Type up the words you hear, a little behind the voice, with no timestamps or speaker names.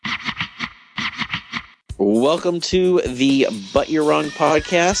Welcome to the But You're Wrong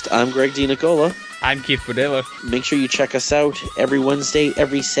podcast. I'm Greg DiNicola. I'm Keith Padilla. Make sure you check us out every Wednesday,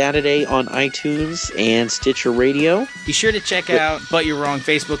 every Saturday on iTunes and Stitcher Radio. Be sure to check out But You're Wrong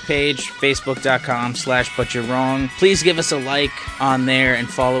Facebook page, facebook.com/butyourwrong. Please give us a like on there and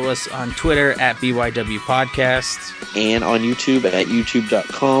follow us on Twitter at BYW Podcast. And on YouTube at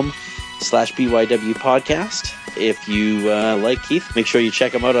youtube.com/BYW Podcast. If you like Keith, make sure you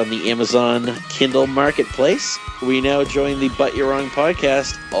check him out on the Amazon Kindle Marketplace. We now join the But You're Wrong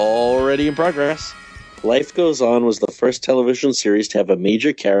podcast, already in progress. Life Goes On was the first television series to have a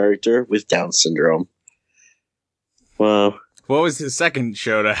major character with Down syndrome. Wow. What was the second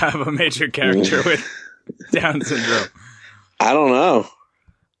show to have a major character with Down syndrome? I don't know.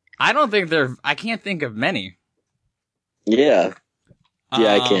 I can't think of many. Yeah.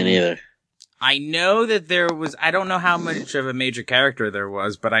 Yeah, I can't either. I know that I don't know how much of a major character there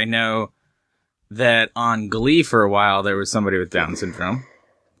was, but I know that on Glee for a while there was somebody with Down syndrome.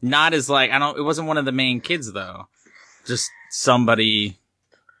 Not as it wasn't one of the main kids though. Just somebody.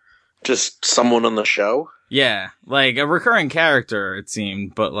 Just someone on the show? Yeah, like a recurring character it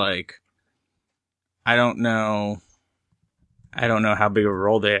seemed, but I don't know how big of a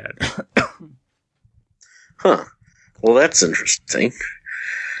role they had. Huh. Well, that's interesting.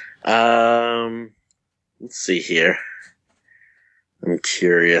 Let's see here. I'm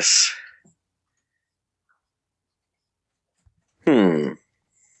curious.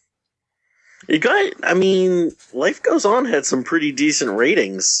 Life Goes On had some pretty decent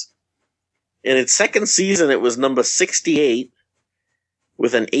ratings. In its second season, it was number 68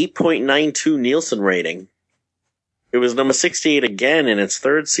 with an 8.92 Nielsen rating. It was number 68 again in its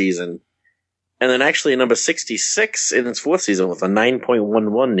third season. And then actually number 66 in its fourth season with a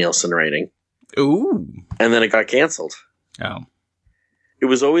 9.11 Nielsen rating. Ooh. And then it got canceled. Oh. It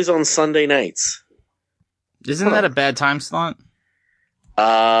was always on Sunday nights. Isn't that a bad time slot?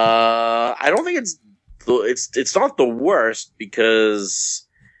 I don't think it's not the worst because,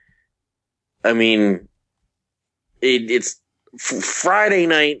 it's Friday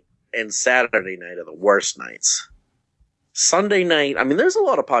night and Saturday night are the worst nights. Sunday night, there's a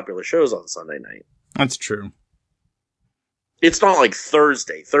lot of popular shows on Sunday night. That's true. It's not like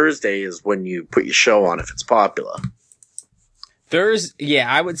Thursday. Thursday is when you put your show on if it's popular.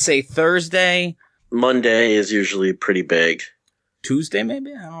 I would say Thursday. Monday is usually pretty big. Tuesday,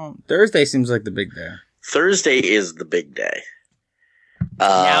 maybe? Thursday seems like the big day. Thursday is the big day.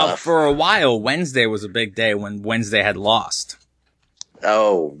 Now, for a while, Wednesday was a big day when Wednesday had Lost.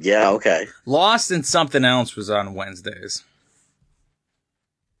 Oh, yeah, okay. Lost and something else was on Wednesdays.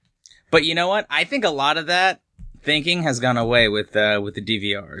 But you know what? I think a lot of that thinking has gone away with the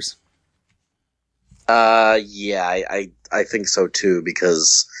DVRs. Yeah, I think so too,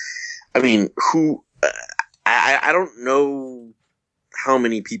 because, I don't know how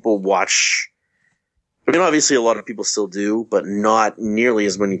many people watch. Obviously a lot of people still do, but not nearly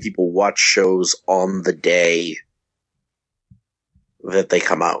as many people watch shows on the day that they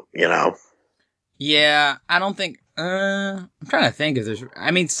come out, Yeah, I don't think, I'm trying to think if there's,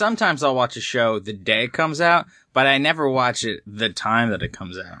 sometimes I'll watch a show the day it comes out, but I never watch it the time that it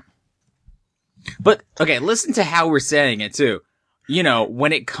comes out. But, okay, listen to how we're saying it too.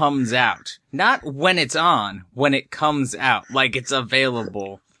 When it comes out. Not when it's on, when it comes out. Like it's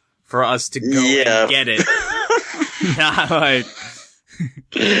available for us to go and get it. Not like...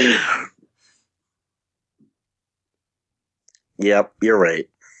 Yep, you're right.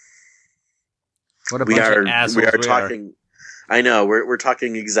 What a bunch of assholes we are talking. I know, we're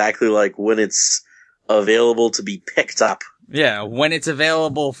talking exactly like when it's available to be picked up. Yeah, when it's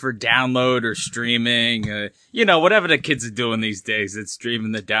available for download or streaming, whatever the kids are doing these days. It's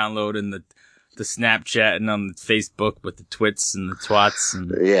streaming the download and the Snapchat and on Facebook with the twits and the twats and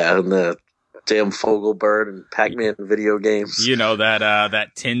the damn Fogelbird and Pac-Man video games.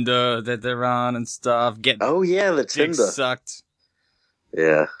 That Tinder that they're on and stuff. The Tinder sucked.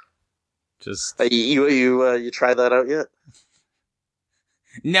 Yeah. Just you tried that out yet?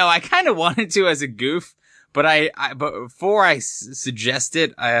 No, I kind of wanted to as a goof, but but before I suggest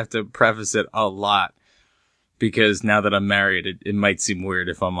it, I have to preface it a lot because now that I'm married, it might seem weird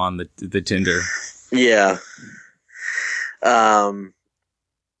if I'm on the Tinder. Yeah. It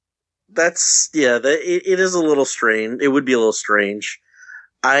is a little strange. It would be a little strange.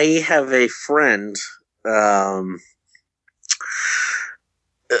 I have a friend, no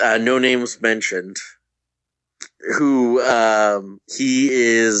names mentioned, who, he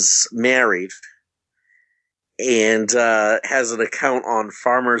is married and, has an account on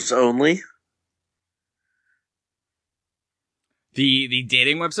Farmers Only. The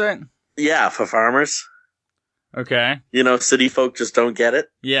dating website? Yeah, for farmers. Okay. You know, city folk just don't get it.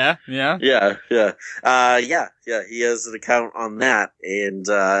 Yeah. Yeah. Yeah. He has an account on that, and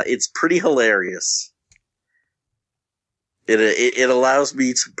it's pretty hilarious. It allows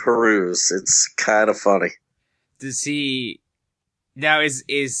me to peruse. It's kind of funny. Does he now is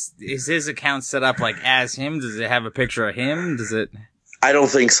his account set up like as him? Does it have a picture of him? I don't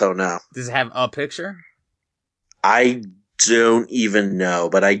think so. No. Does it have a picture? I don't even know,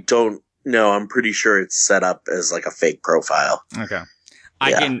 but I don't know. I'm pretty sure it's set up as like a fake profile. Okay.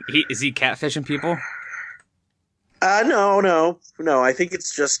 Yeah. Is he catfishing people? No. I think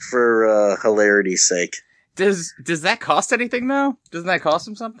it's just for hilarity's sake. Does that cost anything though? Doesn't that cost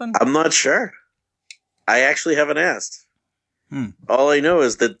him something? I'm not sure. I actually haven't asked. All I know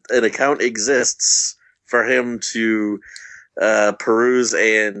is that an account exists for him to peruse,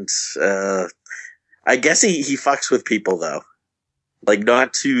 and I guess he fucks with people though. Like,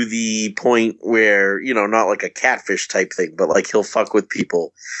 not to the point where, you know, not like a catfish type thing, but like he'll fuck with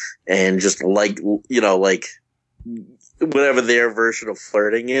people and just like, you know, like whatever their version of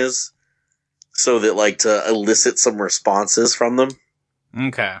flirting is, so that like to elicit some responses from them.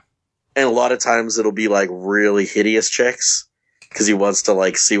 Okay. And a lot of times it'll be like really hideous chicks because he wants to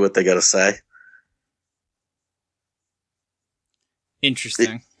like see what they gotta say.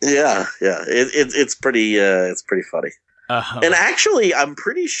 Interesting. Yeah. It's pretty funny. And actually, I'm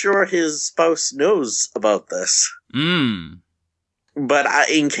pretty sure his spouse knows about this. But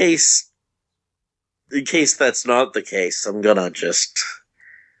in case that's not the case, I'm gonna just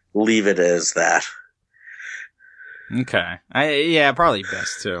leave it as that. Okay. Probably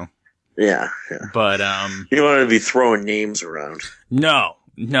best too. Yeah. But you don't want to be throwing names around. No.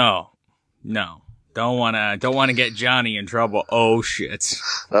 Don't wanna get Johnny in trouble. Oh shit.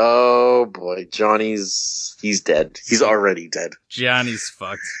 Oh boy, he's dead. He's already dead. Johnny's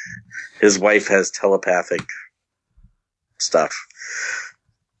fucked. His wife has telepathic stuff.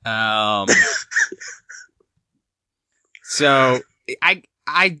 So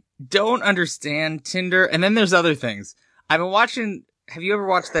I don't understand Tinder, and then there's other things. I've been watching. Have you ever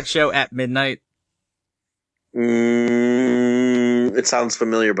watched that show At Midnight? It sounds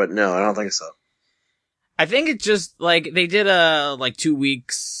familiar, but no, I don't think so. I think it's just like they did 2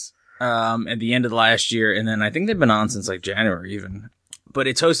 weeks at the end of last year, and then I think they've been on since like January even. But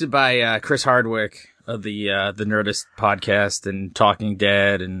it's hosted by Chris Hardwick of the Nerdist podcast and Talking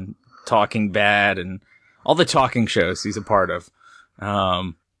Dead and Talking Bad and all the talking shows he's a part of.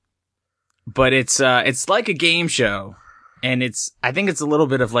 But it's like a game show, and I think it's a little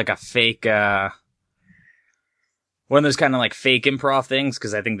bit of like a fake one of those kind of like fake improv things,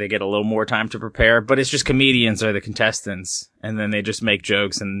 because I think they get a little more time to prepare, but it's just comedians are the contestants, and then they just make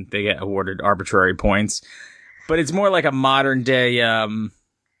jokes and they get awarded arbitrary points. But it's more like a modern day,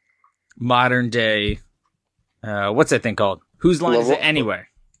 what's that thing called? Whose Line Is It Anyway?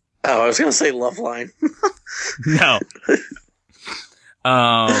 Oh, I was going to say Love Line. No.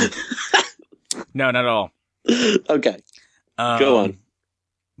 No, not at all. Okay. Go on.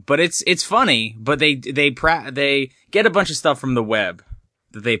 But it's funny, but they get a bunch of stuff from the web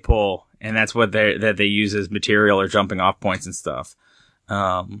that they pull, and that's what they use as material or jumping off points and stuff.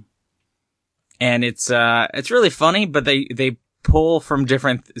 And it's really funny, but they pull from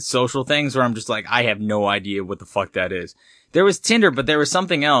different social things where I'm just like, I have no idea what the fuck that is. There was Tinder, but there was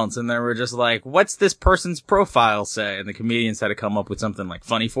something else, and they were just like, what's this person's profile say? And the comedians had to come up with something like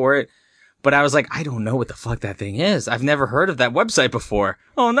funny for it. But I was like, I don't know what the fuck that thing is. I've never heard of that website before.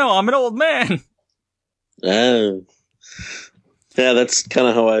 Oh no, I'm an old man. Oh. Yeah, that's kind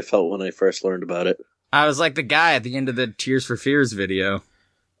of how I felt when I first learned about it. I was like the guy at the end of the Tears for Fears video.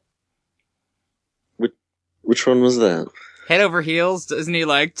 Which one was that? Head over heels, isn't he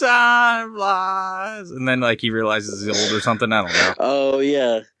like, time flies? And then like he realizes he's old or something, I don't know. Oh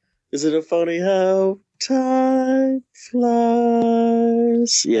yeah. Is it a funny how time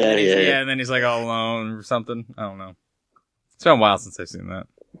flies? Yeah. And then he's like all alone or something. I don't know. It's been a while since I've seen that.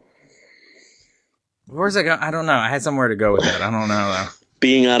 Where's it go? I don't know. I had somewhere to go with that. I don't know though.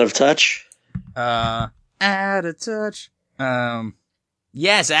 Being out of touch? Out of touch.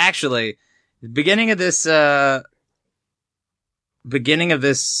 Yes, actually. Beginning of this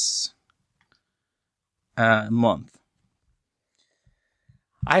month,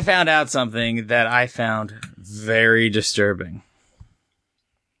 I found out something that I found very disturbing.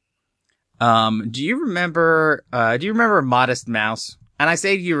 Do you remember Modest Mouse? And I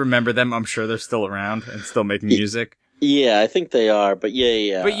say, do you remember them? I'm sure they're still around and still making music. Yeah, I think they are, but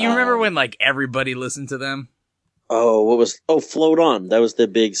yeah. But you remember when like everybody listened to them? Float On. That was the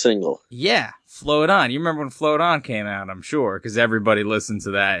big single. Yeah, Float On. You remember when Float On came out, I'm sure, because everybody listened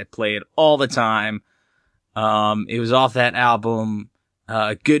to that. It played all the time. It was off that album,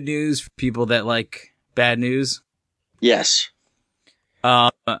 Good News for people that like bad news. Yes.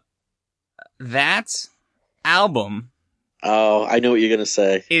 That album. Oh, I know what you're going to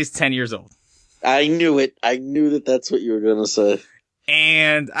say. Is 10 years old. I knew it. I knew that's what you were going to say.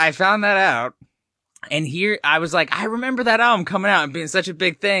 And I found that out. And here, I was like, I remember that album coming out and being such a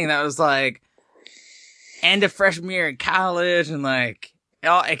big thing. That was like, end of freshman year in college. And like,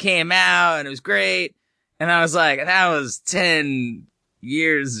 it came out and it was great. And I was like, that was 10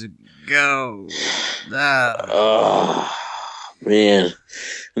 years ago. Oh, man.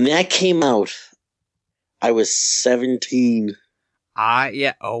 When that came out, I was 17.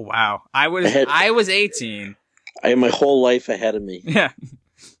 Yeah. Oh, wow. I was 18. I had my whole life ahead of me. Yeah.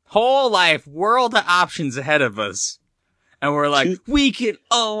 Whole life, world of options ahead of us. And we're like, we can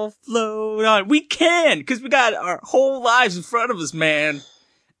all float on. We can, because we got our whole lives in front of us, man.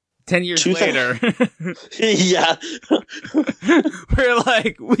 10 years later. Yeah. We're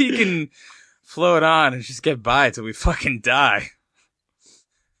like, we can float on and just get by till we fucking die.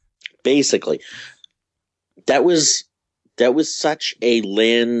 Basically. That was such a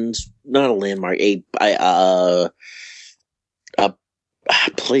not a landmark,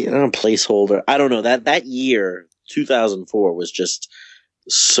 placeholder. I don't know, that year, 2004, was just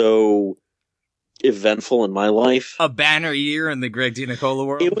so eventful in my life. A banner year in the Greg DiNicola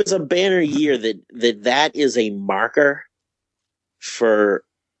world. It was a banner year that is a marker for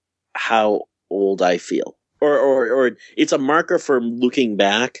how old I feel, or it's a marker for looking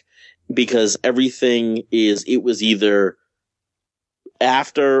back, because it was either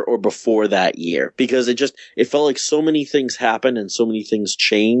after or before that year, because it felt like so many things happened and so many things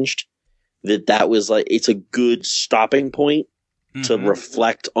changed that was like, it's a good stopping point to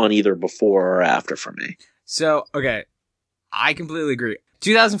reflect on either before or after for me. So, okay. I completely agree.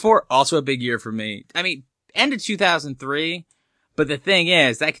 2004, also a big year for me. I mean, end of 2003, but the thing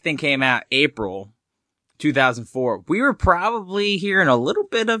is, that thing came out April 2004. We were probably hearing a little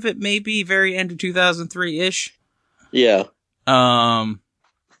bit of it, maybe very end of 2003-ish. Yeah.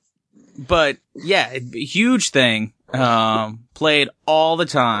 But yeah, huge thing. Played all the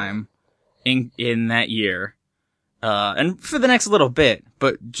time in that year. And for the next little bit,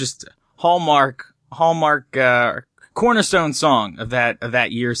 but just hallmark, cornerstone song of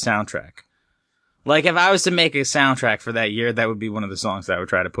that year's soundtrack. Like, if I was to make a soundtrack for that year, that would be one of the songs that I would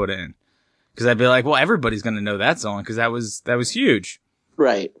try to put in. Cause I'd be like, well, everybody's gonna know that song, cause that was huge.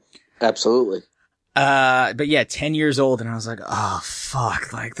 Right. Absolutely. But yeah, 10 years old, and I was like, oh,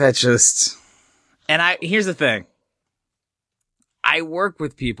 fuck, like, that just... And here's the thing. I work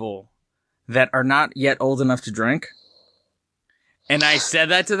with people that are not yet old enough to drink, and I said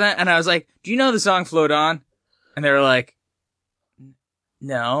that to them, and I was like, do you know the song Float On? And they were like,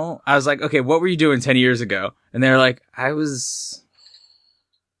 no. I was like, okay, what were you doing 10 years ago? And they were like, I was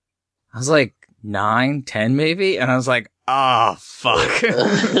like 9, 10 maybe? And I was like, oh, fuck.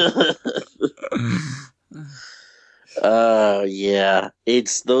 Yeah.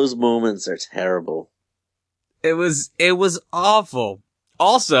 Those moments are terrible. It was awful.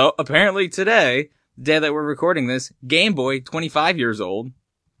 Also, apparently today, the day that we're recording this, Game Boy, 25 years old.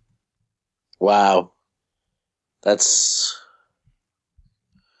 Wow.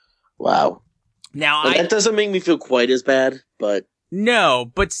 Wow. Now, that doesn't make me feel quite as bad, but...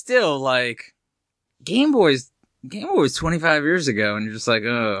 No, but still, like, Game Boy was 25 years ago, and you're just like,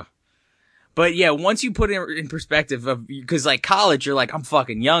 ugh. But yeah, once you put it in perspective of, cause like college, you're like, I'm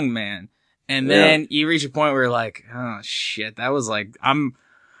fucking young, man. And then you reach a point where you're like, oh shit, that was like, I'm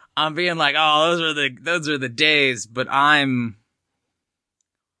being like, oh, those are the days, but that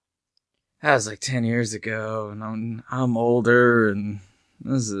was like 10 years ago, and I'm older, and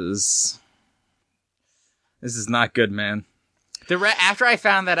this is not good, man. After I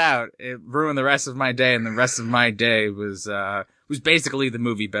found that out, it ruined the rest of my day, and the rest of my day was basically the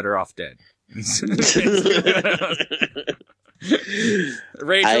movie Better Off Dead.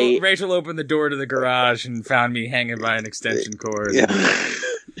 Rachel opened the door to the garage and found me hanging by an extension cord. Yeah.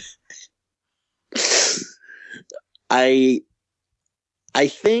 I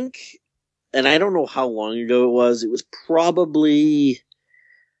think, and I don't know how long ago it was probably,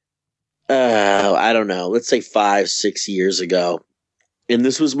 I don't know, let's say 5-6 years ago. And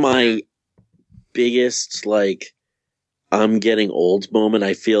this was my biggest, like, I'm getting old moment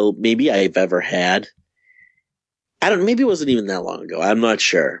I feel maybe I've ever had. Maybe it wasn't even that long ago. I'm not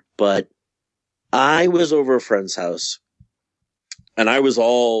sure. But I was over a friend's house, and I was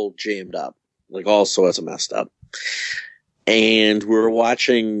all jammed up, like all sorts of messed up. And we were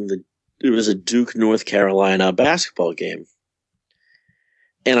watching it was a Duke, North Carolina basketball game.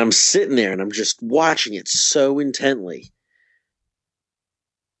 And I'm sitting there and I'm just watching it so intently.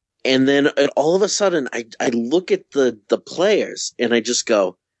 And then all of a sudden I look at the players and I just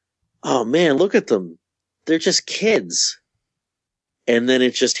go, oh man, look at them. They're just kids. And then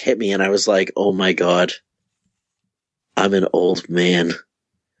it just hit me and I was like, oh my God, I'm an old man.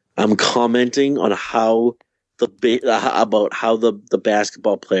 I'm commenting on how about how the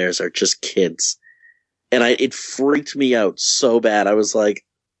basketball players are just kids. And it freaked me out so bad. I was like,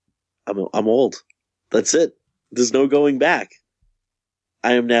 I'm old. That's it. There's no going back.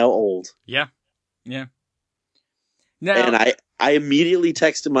 I am now old. Yeah. Yeah. Now, and I immediately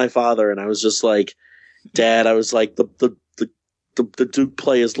texted my father and I was just like, Dad, I was like, the Duke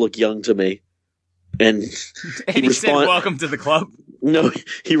players look young to me. And he said, welcome to the club. No,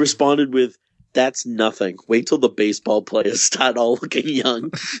 he responded with, that's nothing. Wait till the baseball players start all looking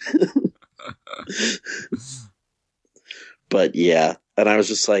young. But yeah, and I was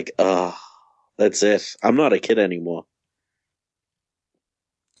just like, oh, that's it. I'm not a kid anymore.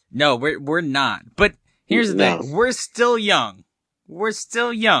 No, we're not. But here's the thing. We're still young. We're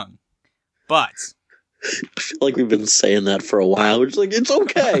still young. But I feel like we've been saying that for a while. We're just like, it's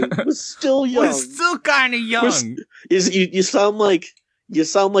okay. We're still young. We're still kind of young. You sound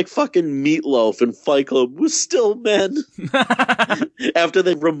like fucking Meatloaf in Fight Club. We're still men. After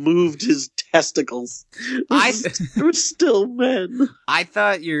they removed his testicles. We're still men. I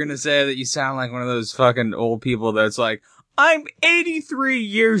thought you were going to say that you sound like one of those fucking old people that's like, I'm 83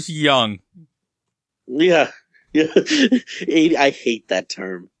 years young. Yeah. Yeah. 80, I hate that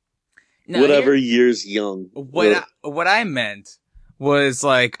term. No, whatever years young. What I meant was,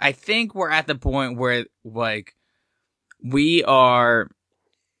 like, I think we're at the point where, like, we are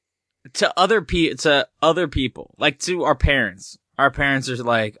to other people, like to our parents. Our parents are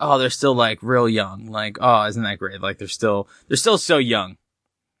like, oh, they're still like real young. Like, oh, isn't that great? Like they're still so young.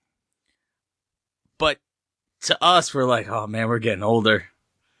 But to us, we're like, oh man, we're getting older.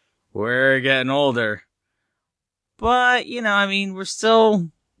 We're getting older. But, you know, I mean, we're still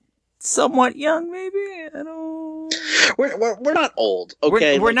somewhat young, maybe. I don't. We're not old,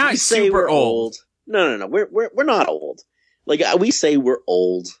 okay? We're not super old. No. We're not old. Like, we say we're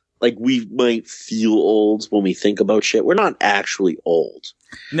old. Like, we might feel old when we think about shit. We're not actually old.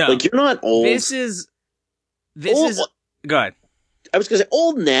 No. Like, you're not old. This is. Go ahead. I was gonna say,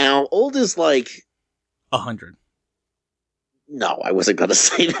 old now. Old is like 100. No, I wasn't gonna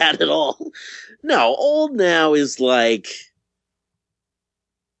say that at all. No, old now is like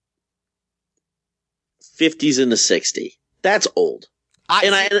 50s into 60. That's old.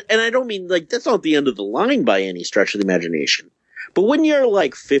 And I don't mean, like, that's not the end of the line by any stretch of the imagination. But when you're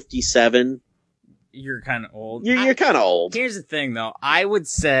like 57, you're kind of old. You're kind of old. Here's the thing, though. I would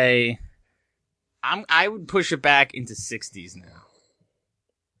say I would push it back into 60s now.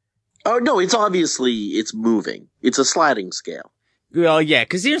 Oh no, it's moving. It's a sliding scale. Well, yeah,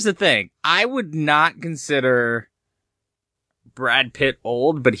 because here's the thing. I would not consider Brad Pitt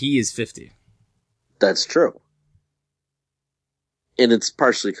old, but he is 50. That's true. And it's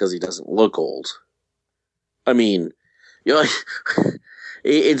partially because he doesn't look old. I mean, you know,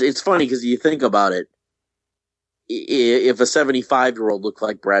 it's funny because you think about it. If a 75-year-old looked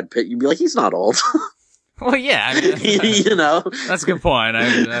like Brad Pitt, you'd be like, he's not old. Well, yeah. I mean, you know? That's a good point.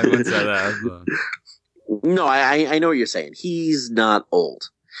 I would say that. But. No, I know what you're saying. He's not old.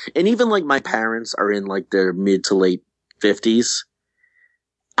 And even like my parents are in like their mid to late 50s.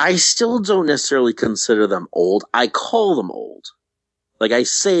 I still don't necessarily consider them old. I call them old. Like, I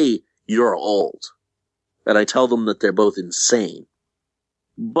say, you're old. And I tell them that they're both insane.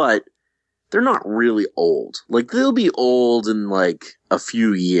 But they're not really old. Like, they'll be old in, like, a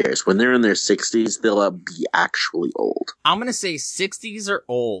few years. When they're in their 60s, they'll be actually old. I'm gonna say 60s are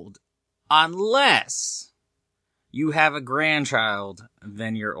old. Unless you have a grandchild,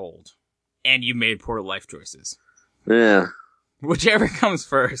 then you're old. And you made poor life choices. Yeah. Whichever comes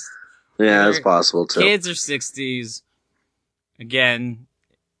first. Yeah, that's possible, too. Kids are 60s. Again,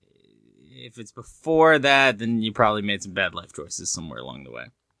 if it's before that, then you probably made some bad life choices somewhere along the way.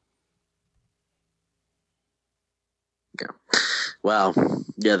 Okay. Well,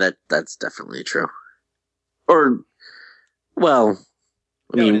 yeah, that's definitely true. Or, well,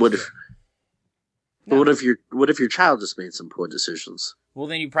 I mean, what if your child just made some poor decisions? Well,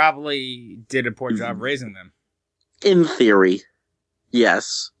 then you probably did a poor job raising them. In theory.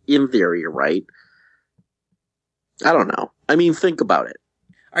 Yes. In theory, you're right. I don't know. I mean, think about it.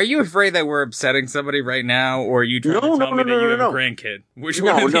 Are you afraid that we're upsetting somebody right now, or are you trying to tell me that you have a grandkid? Which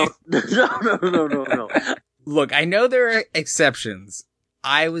one of these? No. Look, I know there are exceptions,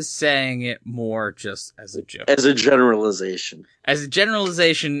 I was saying it more just as a joke. As a generalization. As a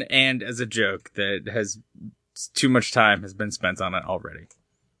generalization and as a joke that has too much time has been spent on it already.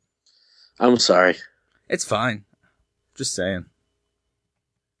 I'm sorry. It's fine. Just saying.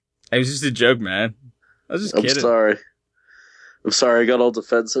 It was just a joke, man. I was just kidding. I'm sorry I got all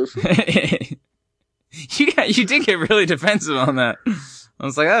defensive. You did get really defensive on that. I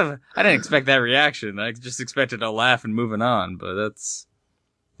was like, I didn't expect that reaction. I just expected a laugh and moving on, but that's...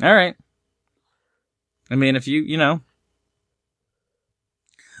 Alright. I mean, if you know...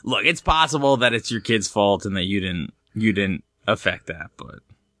 Look, it's possible that it's your kid's fault and that you didn't affect that, but...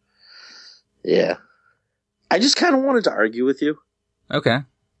 Yeah. I just kind of wanted to argue with you. Okay.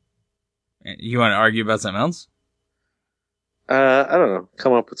 You want to argue about something else? I don't know.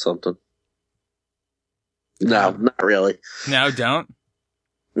 Come up with something. No, not really. No, don't?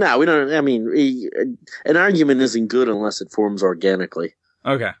 No, we don't. I mean, an argument isn't good unless it forms organically.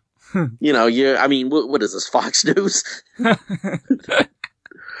 Okay. I mean, what is this, Fox News?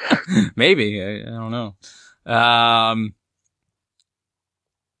 Maybe. I don't know.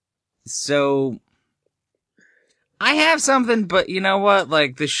 So, I have something, but you know what?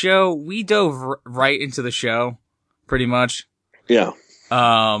 Like, the show, we dove right into the show, pretty much. Yeah.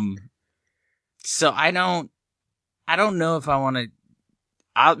 So I don't know if I want to,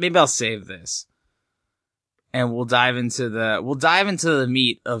 maybe I'll save this. And we'll dive into the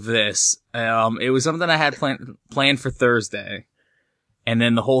meat of this. It was something I had planned for Thursday. And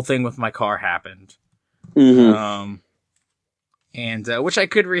then the whole thing with my car happened. Mm-hmm. Which I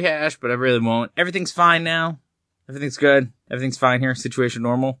could rehash, but I really won't. Everything's fine now. Everything's good. Everything's fine here. Situation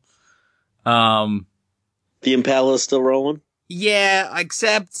normal. The Impala is still rolling? Yeah,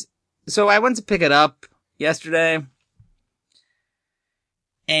 except, so I went to pick it up yesterday.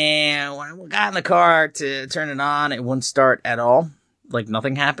 And when I got in the car to turn it on, it wouldn't start at all. Like,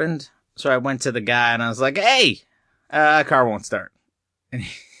 nothing happened. So I went to the guy and I was like, hey, car won't start. And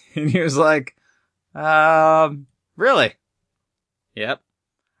he was like, really? Yep.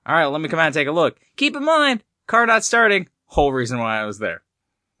 All right, let me come out and take a look. Keep in mind, car not starting. Whole reason why I was there.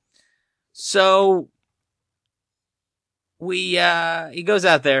 So he goes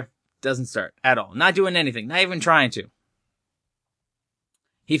out there, doesn't start at all. Not doing anything, not even trying to.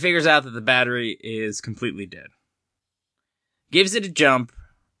 He figures out that the battery is completely dead. Gives it a jump,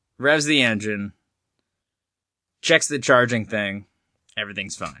 revs the engine, checks the charging thing.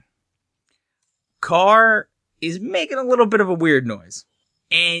 Everything's fine. Car is making a little bit of a weird noise.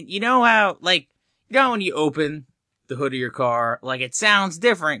 And you know how, when you open the hood of your car, like, it sounds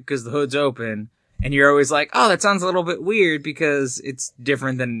different because the hood's open. And you're always like, oh, that sounds a little bit weird because it's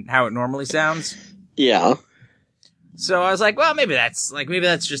different than how it normally sounds. Yeah. So I was like, well, maybe that's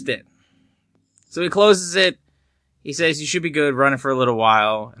just it. So he closes it. He says, you should be good, run it for a little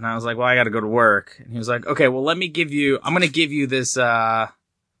while. And I was like, well, I gotta go to work. And he was like, okay, well, I'm gonna give you this, the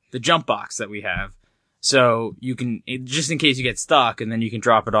jump box that we have. So you can, just in case you get stuck, and then you can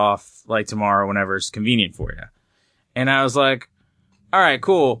drop it off, like, tomorrow whenever it's convenient for you. And I was like, alright,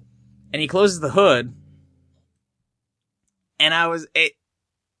 cool. And he closes the hood. And it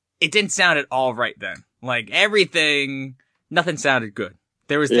didn't sound at all right then. Like, nothing sounded good.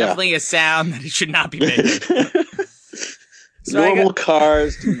 There was definitely a sound that it should not be making. So normal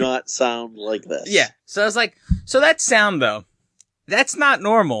cars do not sound like this. Yeah. So I was like, so that sound though, that's not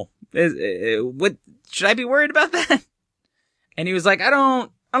normal. What, should I be worried about that? And he was like, I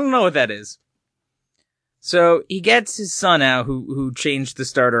don't know what that is. So he gets his son out who changed the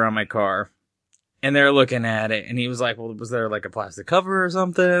starter on my car. And they're looking at it, and he was like, well, was there like a plastic cover or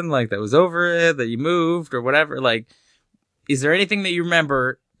something, like, that was over it, that you moved, or whatever? Like, is there anything that you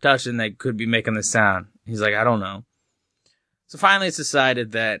remember touching that could be making this sound? He's like, I don't know. So finally it's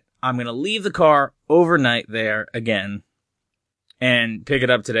decided that I'm gonna leave the car overnight there again, and pick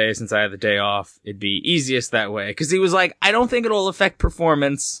it up today since I have the day off. It'd be easiest that way. Cause he was like, I don't think it'll affect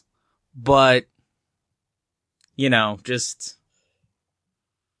performance, but, just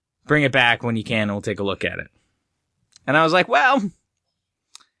bring it back when you can and we'll take a look at it. And I was like, well,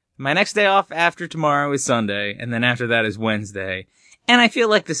 my next day off after tomorrow is Sunday, and then after that is Wednesday. And I feel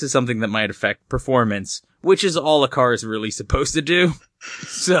like this is something that might affect performance, which is all a car is really supposed to do.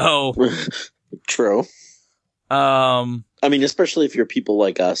 So. True. I mean, especially if you're people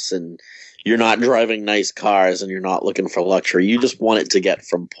like us and you're not driving nice cars and you're not looking for luxury. You just want it to get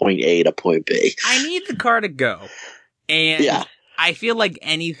from point A to point B. I need the car to go. And yeah. I feel like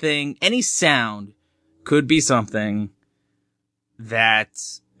any sound could be something that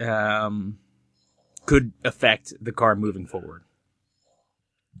could affect the car moving forward.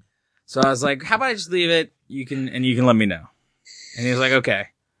 So I was like, how about I just leave it? You can let me know. And he was like, okay.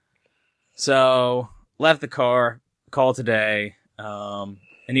 So, left the car, called today, and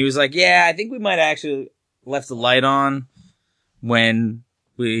he was like, yeah, I think we might actually left the light on when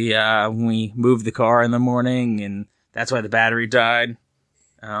we moved the car in the morning, and that's why the battery died.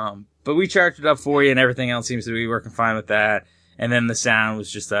 But we charged it up for you, and everything else seems to be working fine with that. And then the sound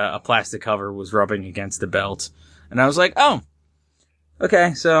was just a plastic cover was rubbing against the belt. And I was like, oh,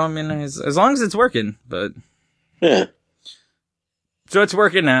 okay. So, I mean, as long as it's working, but... Yeah. So it's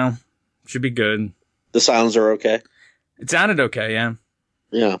working now. Should be good. The sounds are okay? It sounded okay, yeah.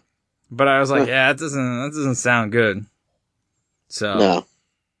 Yeah. But I was like, yeah, that doesn't sound good. So... No.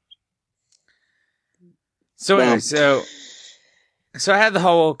 So anyway, so I had the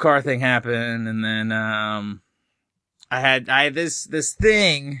whole car thing happen, and then I had this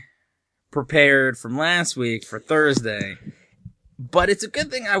thing prepared from last week for Thursday. But it's a good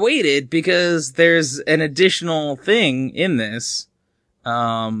thing I waited because there's an additional thing in this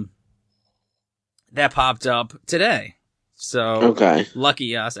that popped up today. So okay.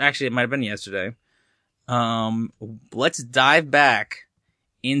 Lucky us. Actually, it might have been yesterday. Let's dive back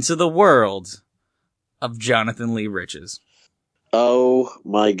into the world of Jonathan Lee Riches. Oh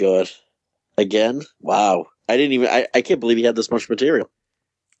my god. Again? Wow. I can't believe he had this much material.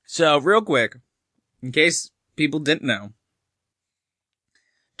 So, real quick, in case people didn't know,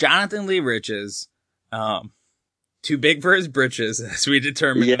 Jonathan Lee Riches, too big for his britches, as we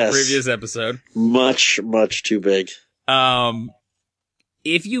determined in the previous episode. Much, much too big.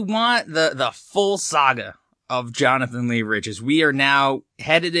 If you want the full saga of Jonathan Lee Riches, we are now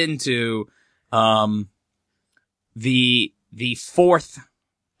headed into the fourth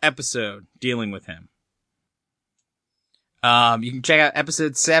episode dealing with him. You can check out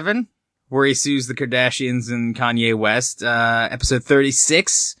episode 7, where he sues the Kardashians and Kanye West. Episode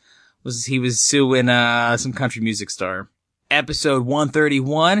 36 he was suing some country music star. Episode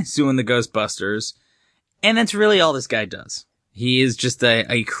 131, suing the Ghostbusters. And that's really all this guy does. He is just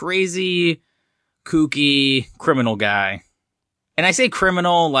a crazy, kooky criminal guy. And I say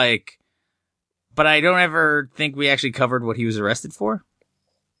criminal, like, but I don't ever think we actually covered what he was arrested for.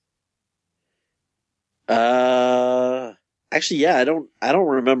 Actually, yeah, I don't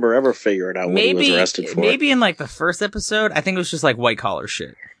remember ever figuring out what he was arrested for. Maybe in like the first episode, I think it was just like white collar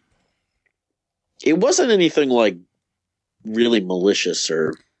shit. It wasn't anything like really malicious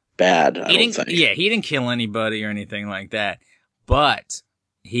or bad, I don't think. Yeah, he didn't kill anybody or anything like that. But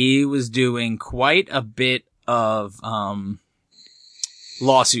he was doing quite a bit of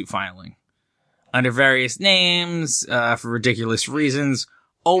lawsuit filing under various names for ridiculous reasons.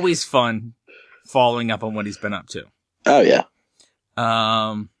 Always fun following up on what he's been up to. Oh yeah.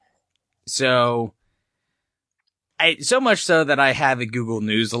 So much so that I have a Google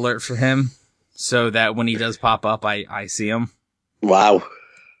News alert for him, so that when he does pop up, I see him. Wow.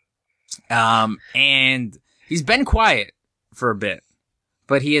 And he's been quiet for a bit,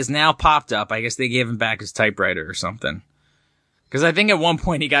 but he has now popped up. I guess they gave him back his typewriter or something. Because I think at one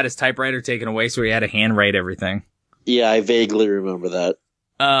point he got his typewriter taken away, so he had to handwrite everything. Yeah, I vaguely remember that.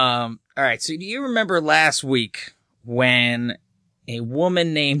 All right. So do you remember last week when a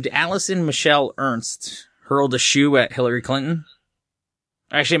woman named Allison Michelle Ernst hurled a shoe at Hillary Clinton?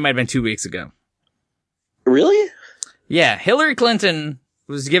 Actually, it might have been 2 weeks ago. Really? Yeah, Hillary Clinton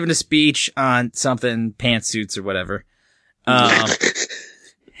was giving a speech on something, pantsuits or whatever.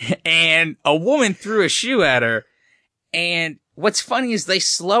 And a woman threw a shoe at her. And what's funny is they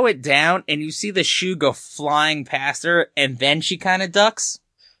slow it down and you see the shoe go flying past her and then she kind of ducks.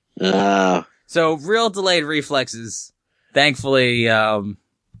 So real delayed reflexes. Thankfully,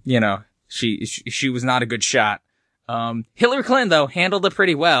 she was not a good shot. Hillary Clinton, though, handled it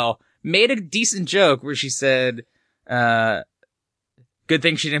pretty well. Made a decent joke where she said, good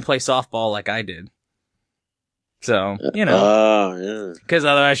thing she didn't play softball like I did. So, because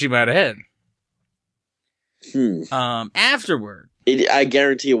otherwise she might have hit. Afterward. I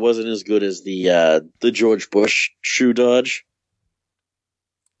guarantee it wasn't as good as the George Bush shoe dodge.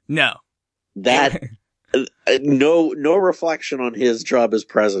 No. That, no reflection on his job as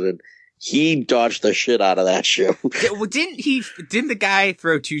president. He dodged the shit out of that shoe. Didn't the guy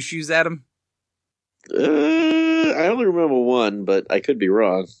throw 2 shoes at him? I only remember one, but I could be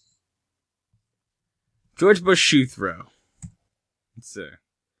wrong. George Bush shoe throw. Let's see.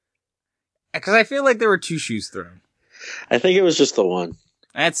 Because I feel like there were 2 shoes thrown. I think it was just the one.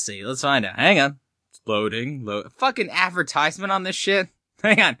 Let's see. Let's find out. Hang on. It's loading. Fucking advertisement on this shit.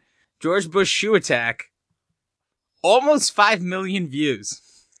 Hang on. George Bush shoe attack. Almost 5 million views.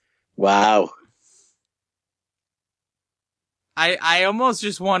 Wow. I almost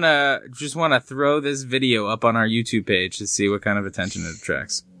just wanna throw this video up on our YouTube page to see what kind of attention it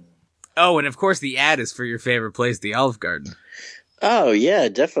attracts. Oh, and of course the ad is for your favorite place, the Olive Garden. Oh, yeah,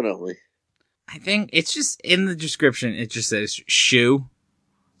 definitely. I think it's just in the description, it just says shoe.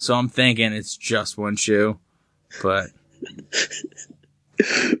 So I'm thinking it's just one shoe. But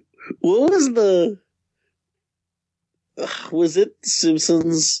what was was it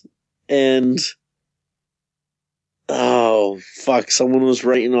Simpsons and oh fuck, someone was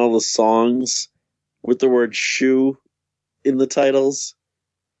writing all the songs with the word shoe in the titles?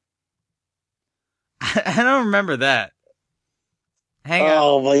 I don't remember that. Hang on.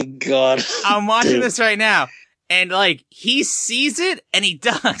 Oh my god. I'm watching this right now. And like, he sees it and he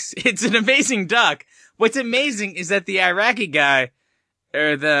ducks. It's an amazing duck. What's amazing is that the Iraqi guy,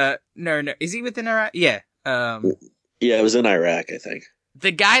 or no, is he within Iraq? Yeah. Yeah, it was in Iraq, I think.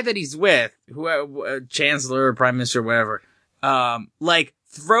 The guy that he's with, who, Chancellor or Prime Minister, whatever, like,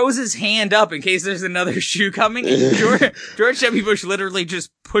 throws his hand up in case there's another shoe coming. And George W. Bush literally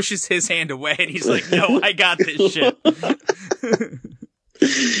just pushes his hand away and he's like, no, I got this shit.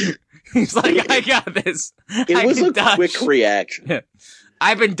 He's like, I got this. It was a quick reaction. Yeah.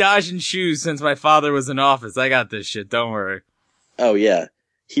 I've been dodging shoes since my father was in office. I got this shit. Don't worry. Oh, yeah.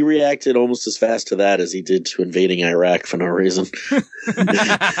 He reacted almost as fast to that as he did to invading Iraq for no reason.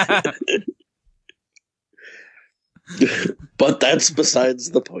 But that's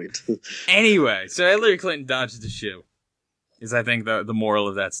besides the point. Anyway, so Hillary Clinton dodged the shoe, is I think the moral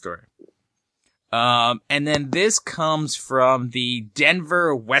of that story. And then this comes from the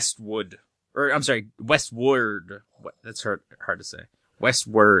Denver Westward. That's hard to say.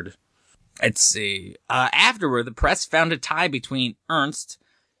 Westward. Let's see. Afterward, the press found a tie between Ernst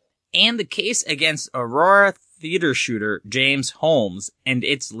and the case against Aurora theater shooter James Holmes, and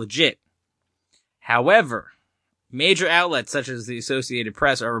it's legit. However, major outlets such as the Associated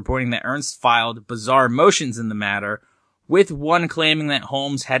Press are reporting that Ernst filed bizarre motions in the matter, with one claiming that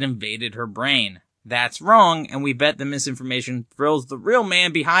Holmes had invaded her brain. That's wrong, and we bet the misinformation thrills the real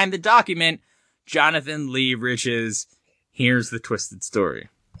man behind the document, Jonathan Lee Riches. Here's the twisted story.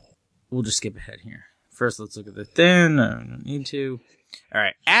 We'll just skip ahead here. First, let's look at the thing. I don't need to.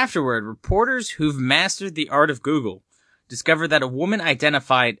 Alright. Afterward, reporters who've mastered the art of Google discovered that a woman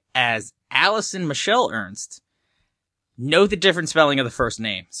identified as Allison Michelle Ernst. Note the different spelling of the first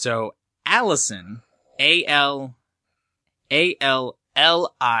name. So, Allison, A-L-L-I-S-O-N.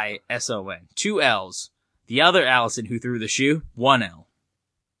 2 L's. The other Allison who threw the shoe, 1 L.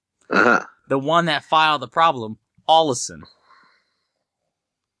 Uh-huh. The one that filed the problem, Allison.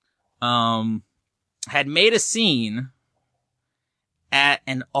 Had made a scene at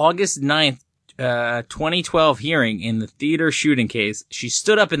an August 9th, 2012 hearing in the theater shooting case. She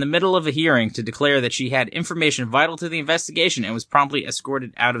stood up in the middle of a hearing to declare that she had information vital to the investigation and was promptly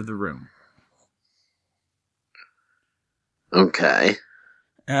escorted out of the room. Okay.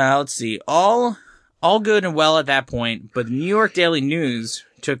 Let's see. All good and well at that point, but the New York Daily News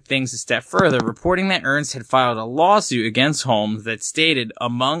took things a step further, reporting that Ernst had filed a lawsuit against Holmes that stated,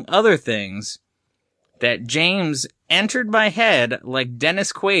 among other things, that James entered my head like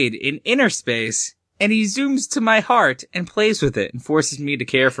Dennis Quaid in Inner Space, and he zooms to my heart and plays with it and forces me to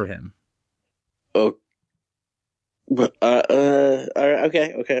care for him. Oh.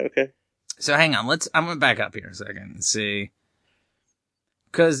 Okay. So hang on, I'm gonna back up here a second and see.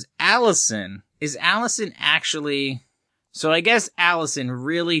 Cause Allison actually, so I guess Allison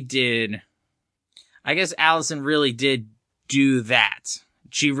really did do that.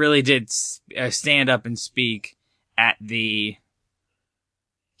 She really did stand up and speak at the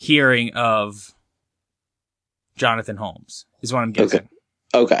hearing of Jonathan Holmes, is what I'm guessing.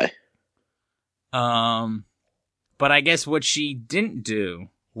 Okay. But I guess what she didn't do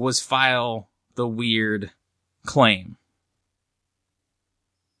was file the weird claim.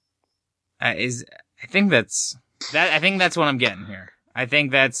 I think that's what I'm getting here. I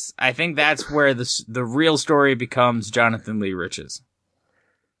think that's where the real story becomes Jonathan Lee Riches.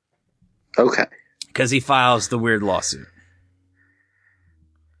 Okay. Because he files the weird lawsuit.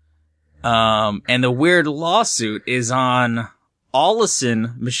 And the weird lawsuit is on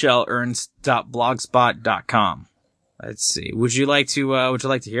AllisonMichelleErnst.blogspot.com. Let's see. Would you like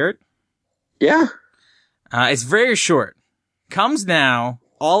to hear it? Yeah. It's very short. Comes now.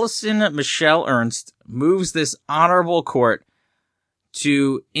 Allison Michelle Ernst moves this honorable court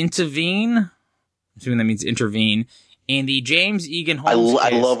to intervene. Assuming that means intervene in the James Egan Holmes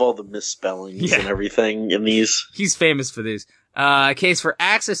case. I love all the misspellings and everything in these. He's famous for these. Case for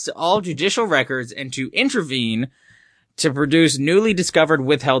access to all judicial records and to intervene to produce newly discovered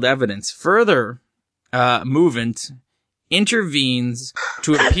withheld evidence. Further movement intervenes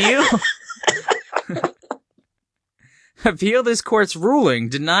to appeal this court's ruling,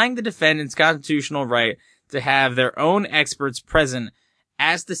 denying the defendant's constitutional right to have their own experts present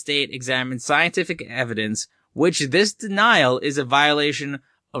as the state examines scientific evidence, which this denial is a violation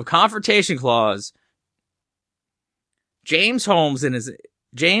of Confrontation Clause. James Holmes is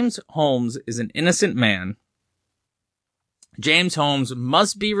an innocent man. James Holmes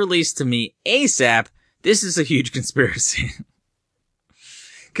must be released to me ASAP. This is a huge conspiracy.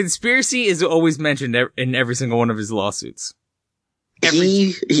 Conspiracy is always mentioned in every single one of his lawsuits.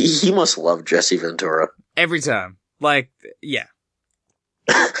 He must love Jesse Ventura. Every time. Like, yeah.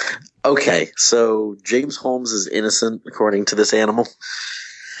 Okay, so James Holmes is innocent, according to this animal?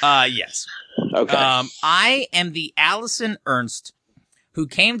 Yes. Okay. I am the Allison Ernst who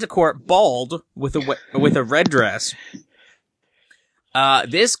came to court bald with a red dress.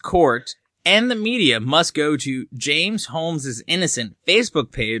 This court and the media must go to James Holmes is Innocent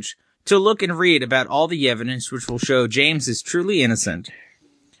Facebook page to look and read about all the evidence which will show James is truly innocent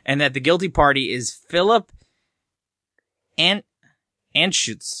and that the guilty party is Philip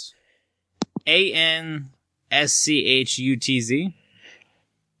Anschutz. Anschutz.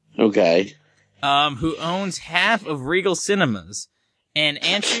 Okay. Who owns half of Regal Cinemas. And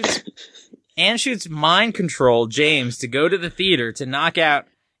Anschutz mind controlled James to go to the theater to knock out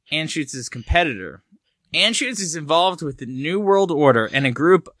Anschutz's competitor. Anschutz is involved with the New World Order and a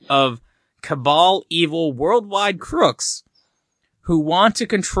group of cabal evil worldwide crooks who want to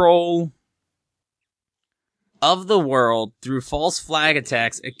control of the world through false flag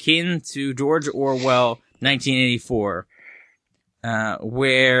attacks akin to George Orwell 1984,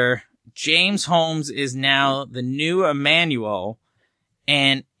 where James Holmes is now the new Emmanuel,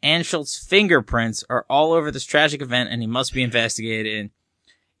 and Anschutz's fingerprints are all over this tragic event, and he must be investigated.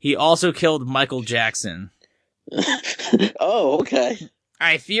 He also killed Michael Jackson. Oh, okay.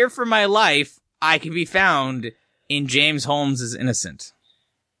 I fear for my life. I can be found in James Holmes is Innocent.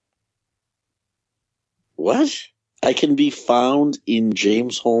 What? I can be found in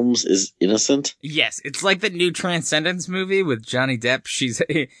James Holmes is Innocent? Yes, it's like the new Transcendence movie with Johnny Depp. She's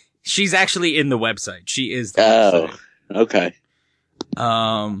actually in the website. She is the website. Okay.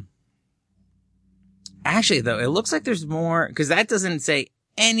 Actually, though, it looks like there's more, because that doesn't say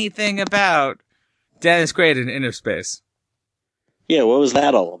anything about Dennis Quaid in Inner Space. Yeah, what was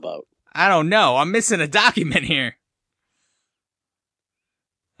that all about? I don't know. I'm missing a document here.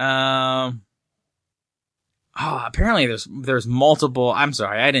 Apparently there's multiple. I'm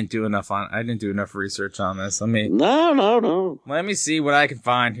sorry, I didn't do enough research on this. No. Let me see what I can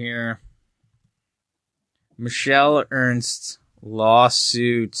find here. Michelle Ernst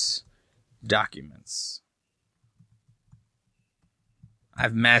lawsuits documents.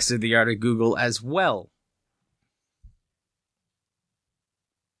 I've mastered the art of Google as well.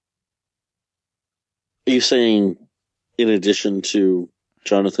 Are you saying in addition to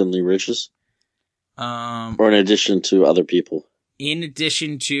Jonathan Lee Riches? Or in addition to other people? In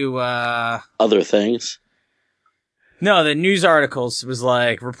addition to, other things? No, the news articles was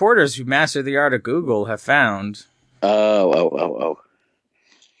like, reporters who master the art of Google have found. Oh.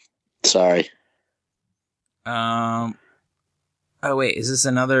 Sorry. Oh wait, is this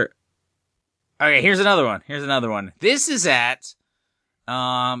another? Okay, here's another one. This is at,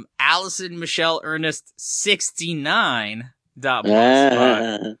 Allison Michelle Ernest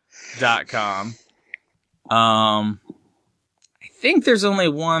 69.blogspot.com. I think there's only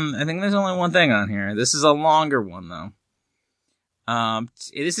one thing on here. This is a longer one, though.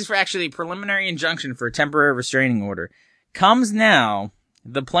 This is for actually preliminary injunction for a temporary restraining order. Comes now,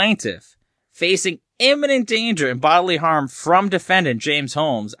 the plaintiff, facing imminent danger and bodily harm from defendant James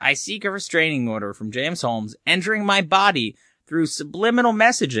Holmes. I seek a restraining order from James Holmes entering my body through subliminal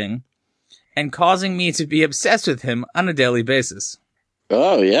messaging and causing me to be obsessed with him on a daily basis.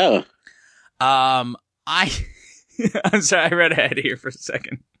 Oh, yeah. I'm sorry, I read ahead here for a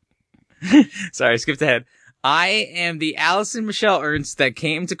second. Sorry, I skipped ahead. I am the Allison Michelle Ernst that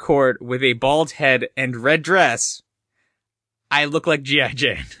came to court with a bald head and red dress. I look like G.I.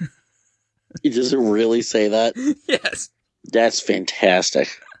 Jane. He doesn't really say that? Yes. That's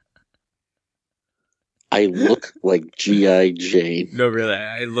fantastic. I look like G.I. Jane. No, really,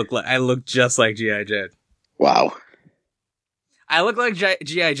 I look just like G.I. Jane. Wow. I look like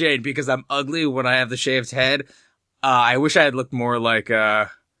G.I. Jane because I'm ugly when I have the shaved head. I wish I had looked more like,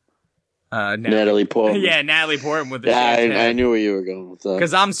 Natalie Portman. Yeah, Natalie Portman with the shaved head. I knew where you were going with that.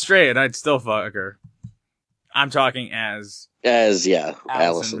 Because I'm straight, I'd still fuck her. I'm talking as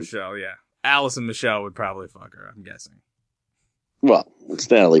Allison Michelle, yeah. Allison Michelle would probably fuck her, I'm guessing. Well, it's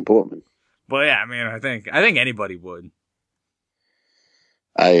Natalie Portman. But yeah, I mean, I think anybody would.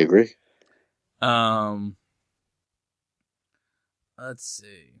 I agree. Let's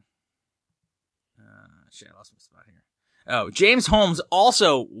see. Shit, I lost my spot here. Oh, James Holmes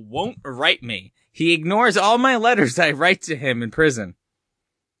also won't write me. He ignores all my letters I write to him in prison.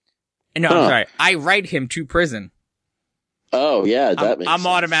 No, I'm sorry. I write him to prison. Oh, yeah, that makes sense. I'm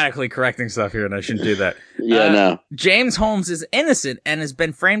automatically correcting stuff here, and I shouldn't do that. No. James Holmes is innocent and has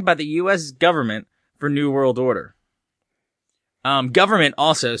been framed by the U.S. government for New World Order. Government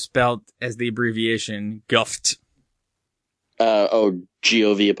also spelled as the abbreviation GOVT.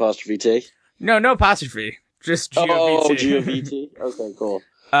 G-O-V apostrophe T? No apostrophe. Just G-O-V-T. Oh, G-O-V-T? Okay, cool.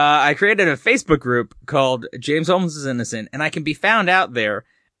 I created a Facebook group called James Holmes is Innocent, and I can be found out there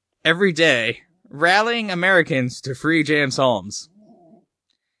every day rallying Americans to free James Holmes.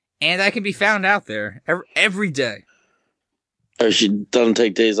 And I can be found out there every day. Oh, she doesn't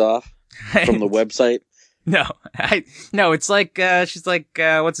take days off from the website? No, it's like, she's like,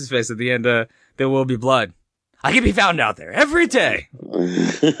 what's his face at the end, there will be blood. I can be found out there every day.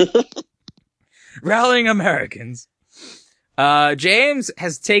 Rallying Americans. James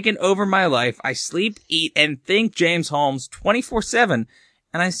has taken over my life. I sleep, eat, and think James Holmes 24/7,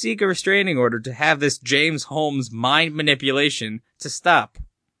 and I seek a restraining order to have this James Holmes mind manipulation to stop.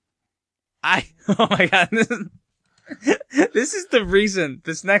 Oh my god, this is the reason,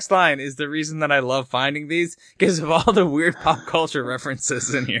 this next line is the reason that I love finding these, because of all the weird pop culture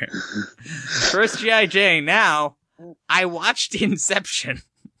references in here. First G.I. Jane, now, I watched Inception.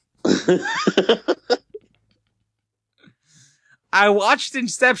 I watched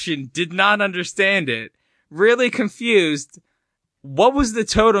Inception, did not understand it, really confused. What was the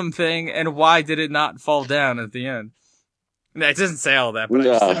totem thing, and why did it not fall down at the end? No, it doesn't say all that, but I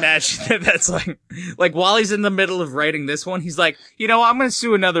just imagine that that's like while he's in the middle of writing this one, he's like, I'm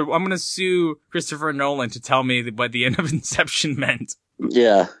gonna sue Christopher Nolan to tell me what the end of Inception meant.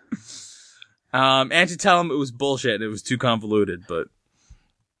 Yeah. And to tell him it was bullshit, it was too convoluted, but.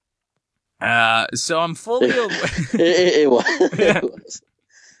 So I'm fully it was.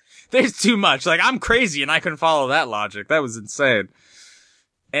 There's too much. Like, I'm crazy and I couldn't follow that logic. That was insane.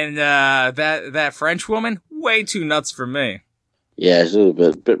 And, that French woman, way too nuts for me. Yeah, it's a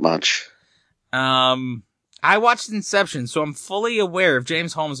little bit much. I watched Inception, so I'm fully aware of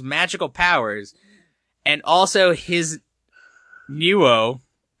James Holmes' magical powers and also his Nuo.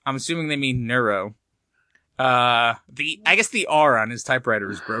 I'm assuming they mean neuro. I guess the R on his typewriter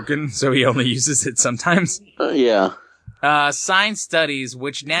is broken, so he only uses it sometimes. Yeah. Science studies,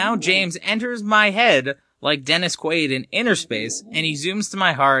 which now James enters my head like Dennis Quaid in Inner Space, and he zooms to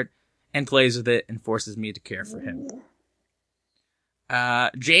my heart and plays with it and forces me to care for him.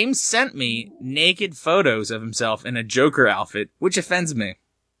 James sent me naked photos of himself in a Joker outfit, which offends me.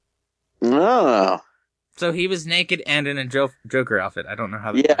 Oh. So he was naked and in a Joker outfit. I don't know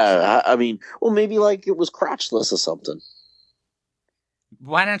how that works. I mean, well, maybe like it was crotchless or something.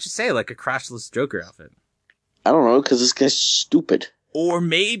 Why not just say like a crotchless Joker outfit? I don't know, because this guy's stupid. Or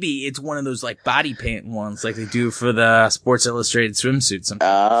maybe it's one of those like body paint ones like they do for the Sports Illustrated swimsuit sometimes.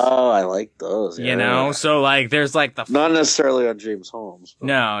 Oh, I like those. Yeah. You know? So like there's like the... Not necessarily on James Holmes. But...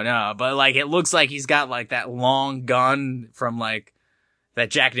 No. But like it looks like he's got like that long gun from like that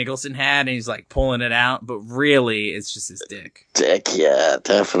Jack Nicholson had and he's like pulling it out. But really it's just his dick. Dick, yeah,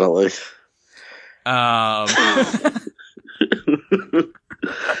 definitely.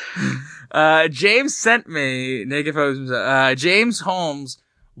 James sent me naked photos. James Holmes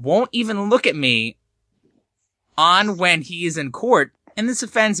won't even look at me on when he is in court, and this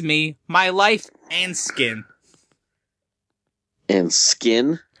offends me, my life, and skin. And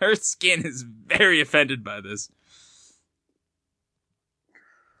skin? Her skin is very offended by this.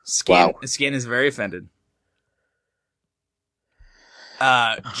 Skin is very offended.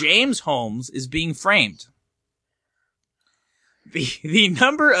 James Holmes is being framed. The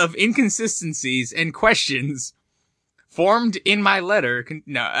number of inconsistencies and questions formed in my letter,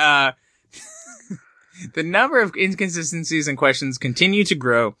 the number of inconsistencies and questions continue to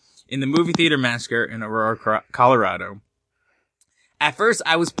grow in the movie theater massacre in Aurora, Colorado. At first,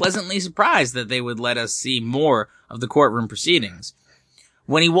 I was pleasantly surprised that they would let us see more of the courtroom proceedings.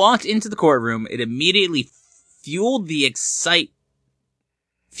 When he walked into the courtroom, it immediately fueled the exact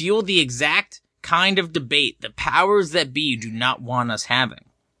kind of debate the powers that be do not want us having.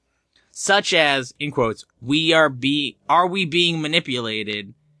 Such as, in quotes, are we being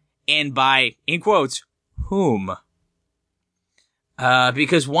manipulated? And by, in quotes, whom?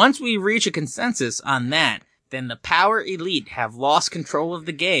 Because once we reach a consensus on that, then the power elite have lost control of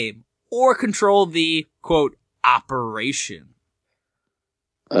the game, or control the, quote, operation.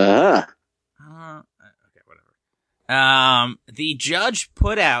 Okay, whatever. The judge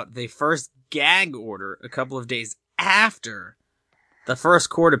put out the first gag order a couple of days after the first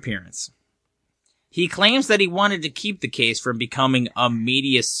court appearance. He claims that he wanted to keep the case from becoming a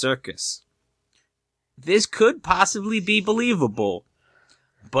media circus. This could possibly be believable,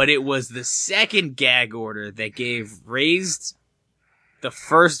 but it was the second gag order that raised the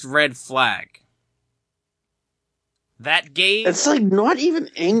first red flag. That gave... It's like not even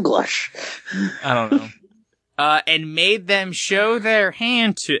English. I don't know. And made them show their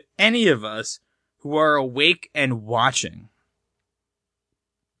hand to any of us who are awake and watching.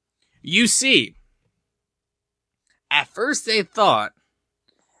 You see, at first they thought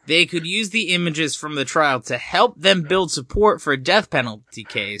they could use the images from the trial to help them build support for a death penalty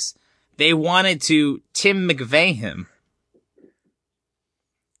case. They wanted to Tim McVeigh him.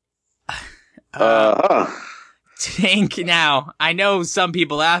 Think now, I know some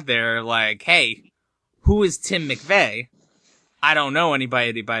people out there are like, hey, who is Tim McVeigh? I don't know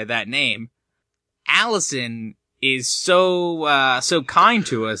anybody by that name. Allison is so kind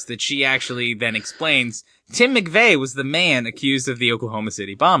to us that she actually then explains Tim McVeigh was the man accused of the Oklahoma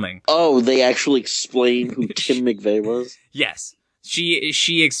City bombing. Oh, they actually explain who Tim McVeigh was? Yes.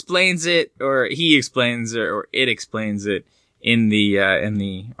 She explains it, or he explains it, or it explains it in the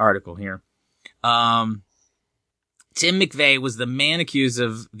article here. Tim McVeigh was the man accused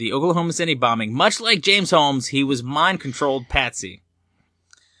of the Oklahoma City bombing. Much like James Holmes, he was mind-controlled Patsy.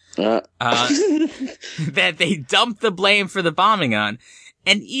 That they dumped the blame for the bombing on.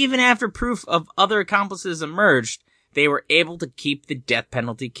 And even after proof of other accomplices emerged, they were able to keep the death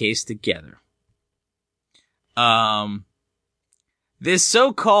penalty case together. This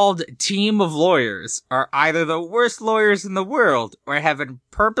so-called team of lawyers are either the worst lawyers in the world or have been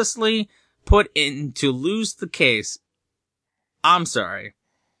purposely put in to lose the case. I'm sorry.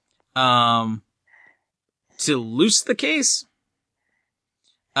 To lose the case?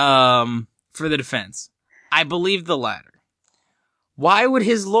 For the defense. I believe the latter. Why would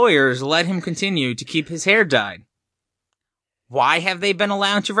his lawyers let him continue to keep his hair dyed? Why have they been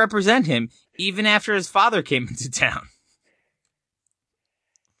allowed to represent him even after his father came into town?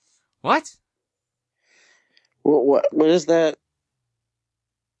 What? What is that?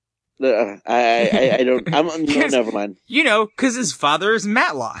 I don't. No, never mind. You know, because his father is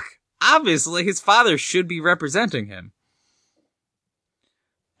Matlock. Obviously, his father should be representing him.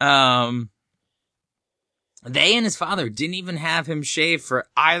 They and his father didn't even have him shave for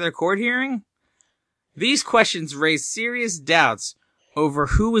either court hearing. These questions raise serious doubts over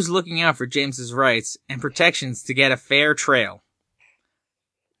who was looking out for James's rights and protections to get a fair trail.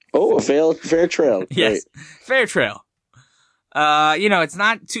 Oh, a fair trail. Yes, fair trail. It's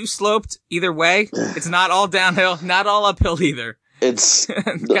not too sloped either way. It's not all downhill, not all uphill either. It's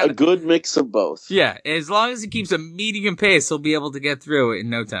a good mix of both. Yeah, as long as he keeps a medium pace, he'll be able to get through it in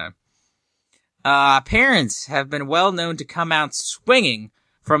no time. Parents have been well known to come out swinging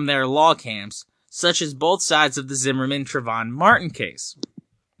from their law camps, such as both sides of the Zimmerman Trayvon Martin case.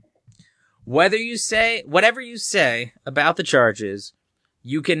 Whatever you say about the charges,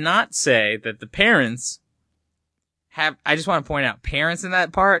 you cannot say that the parents have, I just want to point out, parents in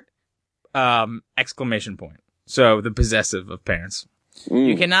that part, exclamation point. So, the possessive of parents.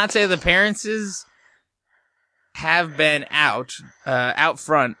 You cannot say the parents have been out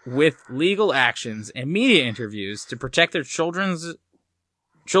front with legal actions and media interviews to protect their children's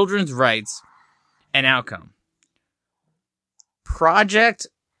rights and outcome. Project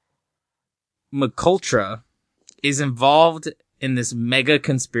MKUltra is involved in this mega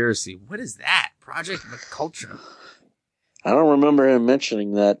conspiracy. What is that? Project MKUltra. I don't remember him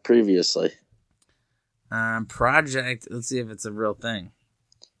mentioning that previously. Project, let's see if it's a real thing.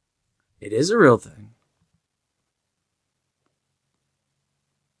 It is a real thing.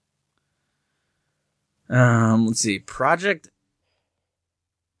 Let's see. Project.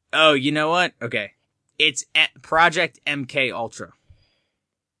 Oh, you know what? Okay. It's Project MKUltra.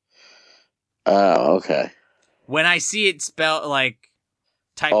 Oh, okay. When I see it spelled,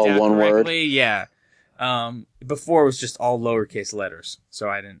 typed all out one correctly, word? Yeah. Before it was just all lowercase letters, so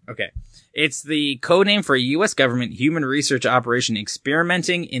I didn't. Okay. It's the codename for a U.S. government human research operation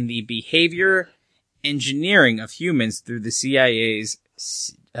experimenting in the behavior engineering of humans through the CIA's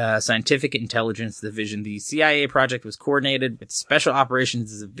Scientific Intelligence Division. The CIA project was coordinated with Special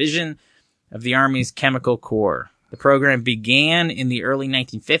Operations Division of the Army's Chemical Corps. The program began in the early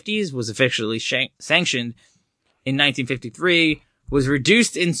 1950s, was officially sanctioned in 1953, was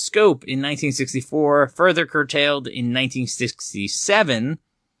reduced in scope in 1964, further curtailed in 1967,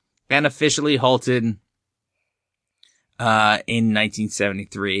 and officially halted in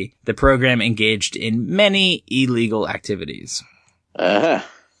 1973. The program engaged in many illegal activities.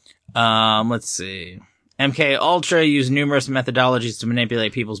 Let's see. MK Ultra used numerous methodologies to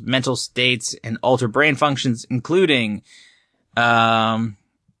manipulate people's mental states and alter brain functions, including the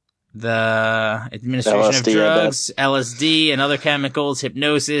administration of drugs, LSD, and other chemicals,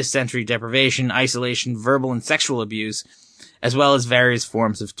 hypnosis, sensory deprivation, isolation, verbal and sexual abuse, as well as various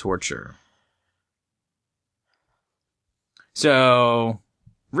forms of torture. So,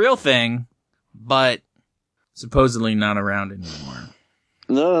 real thing, but supposedly not around anymore.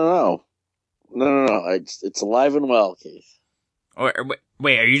 No. It's alive and well, Keith.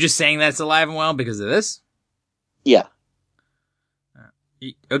 Wait, are you just saying that it's alive and well because of this? Yeah.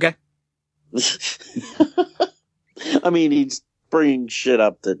 Okay. I mean, he's bringing shit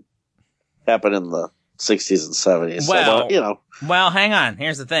up that happened in the 60s and 70s. Well, so, Well, hang on.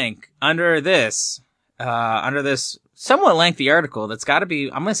 Here's the thing. Under this somewhat lengthy article, that's got to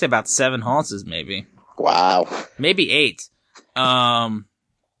be, I'm going to say about 7 halts, maybe. Wow. Maybe 8.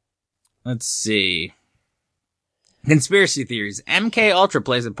 Let's see. Conspiracy theories. MK Ultra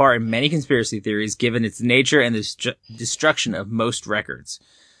plays a part in many conspiracy theories given its nature and the destruction of most records.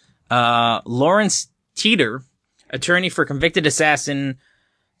 Lawrence Teeter, attorney for convicted assassin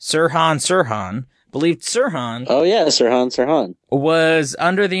Sirhan Sirhan, believed Sirhan... Oh yeah, Sirhan. ...was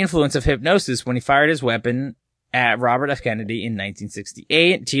under the influence of hypnosis when he fired his weapon at Robert F. Kennedy in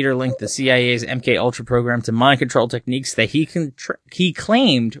 1968. Teeter linked the CIA's MK Ultra program to mind control techniques that he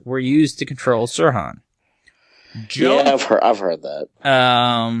claimed were used to control Sirhan. Yeah, I've heard that.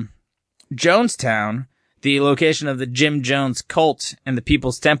 Jonestown, the location of the Jim Jones cult and the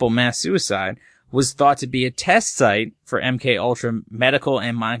People's Temple mass suicide, was thought to be a test site for MK Ultra medical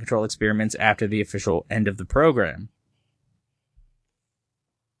and mind control experiments after the official end of the program.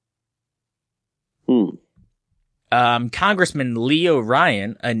 Congressman Leo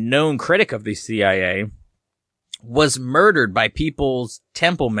Ryan, a known critic of the CIA, was murdered by People's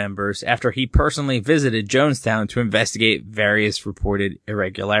Temple members after he personally visited Jonestown to investigate various reported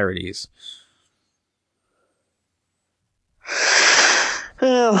irregularities.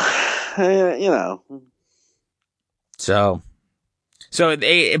 Well,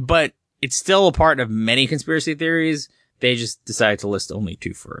 but it's still a part of many conspiracy theories. They just decided to list only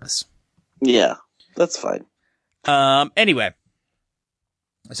 2 for us. Yeah, that's fine. Anyway.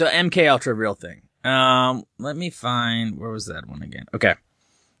 So MK Ultra, real thing. Let me find, where was that one again? Okay.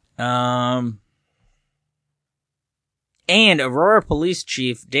 And Aurora Police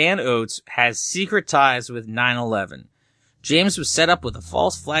Chief Dan Oates has secret ties with 9/11. James was set up with a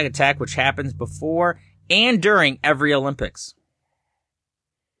false flag attack which happens before and during every Olympics.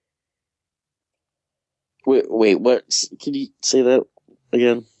 Wait, what? Can you say that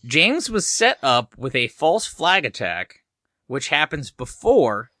again? James was set up with a false flag attack which happens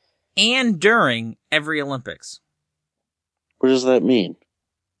before and during every Olympics. What does that mean?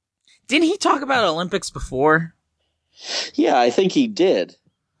 Didn't he talk about Olympics before? Yeah, I think he did.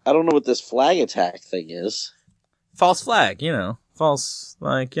 I don't know what this flag attack thing is. False flag, false,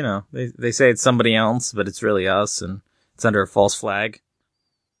 they say it's somebody else, but it's really us, and it's under a false flag.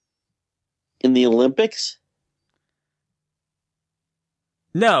 In the Olympics?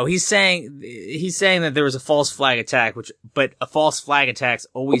 No, he's saying that there was a false flag attack, but a false flag attacks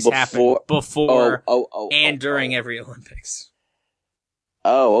always happen before and during every Olympics.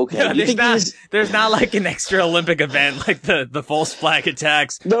 Oh, okay. No, there's not like an extra Olympic event like the false flag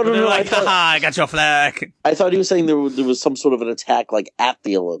attacks. No. Like, haha, I got your flag. I thought he was saying there was some sort of an attack like at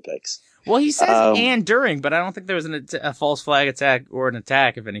the Olympics. Well, he says and during, but I don't think there was a false flag attack or an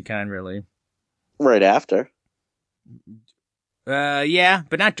attack of any kind, really. Right after. Yeah,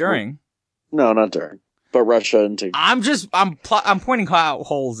 but not during. No, not during. But Russia and I'm pointing out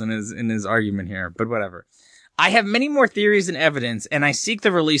holes in his argument here, but whatever. I have many more theories and evidence, and I seek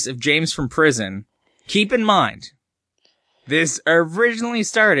the release of James from prison. Keep in mind, this originally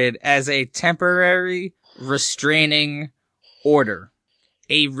started as a temporary restraining order.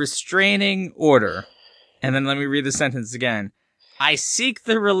 A restraining order. And then let me read the sentence again. I seek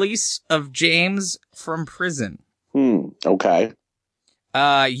the release of James from prison. Okay.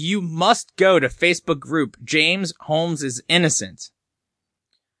 You must go to Facebook group James Holmes is Innocent.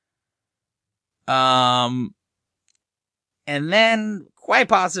 And then, quite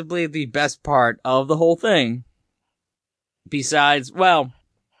possibly, the best part of the whole thing, besides, best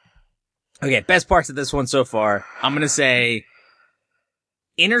parts of this one so far, I'm gonna say,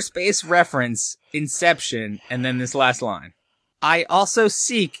 Inner Space reference, Inception, and then this last line. I also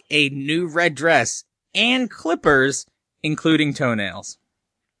seek a new red dress and clippers, including toenails.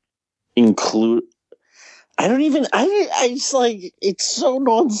 I don't even. I just like it's so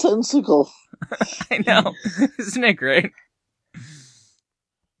nonsensical. I know, isn't it great?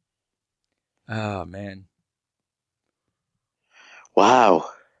 Oh man! Wow,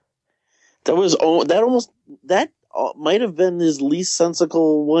 that might have been his least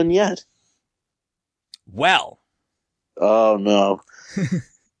sensical one yet. Well. Oh no.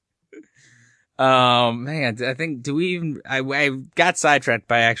 Man, I think, I got sidetracked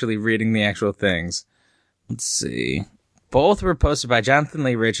by actually reading the actual things. Let's see. Both were posted by Jonathan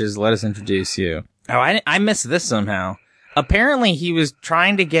Lee Riches. Let us introduce you. Oh, I missed this somehow. Apparently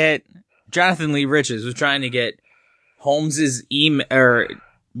Jonathan Lee Riches was trying to get Holmes's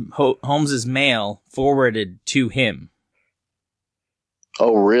Holmes's mail forwarded to him.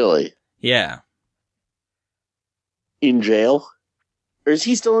 Oh, really? Yeah. In jail? Or is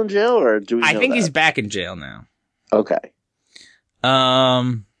he still in jail, or do we know I think that? he's back in jail now. Okay.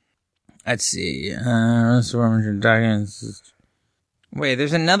 Let's see. Wait,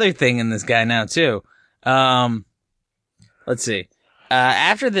 there's another thing in this guy now, too. Let's see.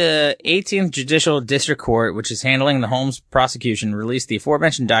 After the 18th Judicial District Court, which is handling the Holmes prosecution, released the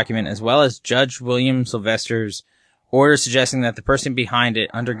aforementioned document, as well as Judge William Sylvester's order suggesting that the person behind it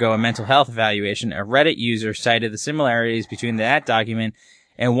undergo a mental health evaluation, a Reddit user cited the similarities between that document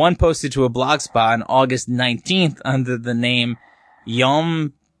and one posted to a blog spot on August 19th under the name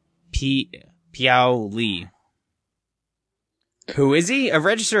Yom Piao Li. Who is he? A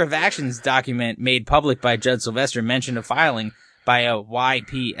Register of Actions document made public by Judge Sylvester mentioned a filing by a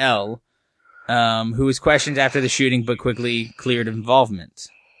YPL, who was questioned after the shooting but quickly cleared involvement.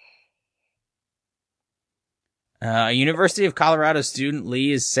 A University of Colorado student,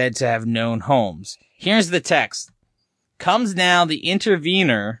 Lee is said to have known Holmes. Here's the text. Comes now the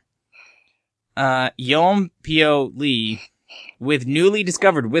intervener, Yom Pio Lee, with newly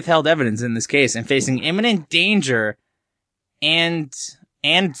discovered withheld evidence in this case and facing imminent danger and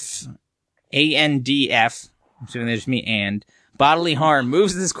ANDF, I'm assuming there's me and, bodily harm,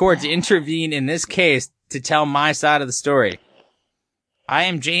 moves this court to intervene in this case to tell my side of the story. I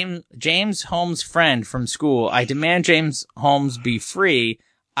am James Holmes' friend from school. I demand James Holmes be free.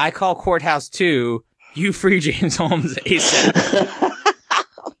 I call Courthouse 2. You free James Holmes ASAP.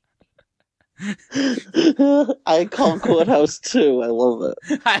 I call Courthouse 2. I love it.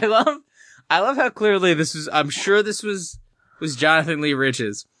 I love how clearly this was, I'm sure this was Jonathan Lee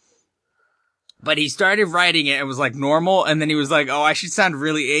Riches. But he started writing it and was like normal, and then he was like, oh, I should sound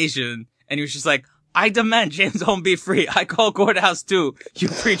really Asian. And he was just like, I demand James Holmes be free. I call Courthouse 2. You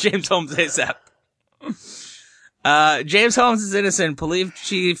free James Holmes ASAP. James Holmes is innocent. Police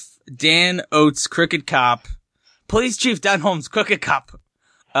Chief Dan Oates, crooked cop. Police Chief Dan Holmes, crooked cop.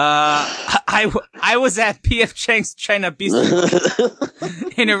 I was at P.F. Chang's China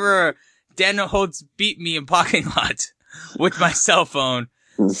Bistro in Aurora. Dan Oates beat me in parking lot with my cell phone.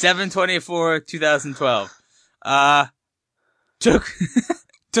 7/24/2012.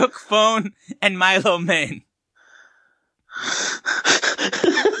 Took phone and Milo Main.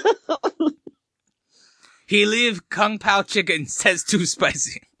 He leave Kung Pao chicken, says too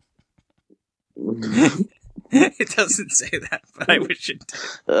spicy. It doesn't say that, but I wish it did.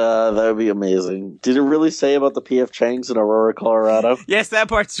 That would be amazing. Did it really say about the P.F. Chang's in Aurora, Colorado? Yes, that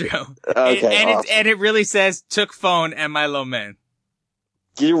part's true. Okay, awesome. It really says took phone and Milo Main.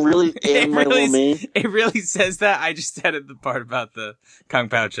 Did it really end my little me? It really says that. I just added the part about the Kung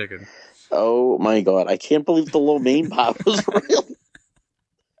Pao chicken. Oh my god, I can't believe the lo mein part was real.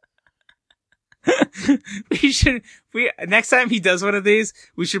 Next time he does one of these,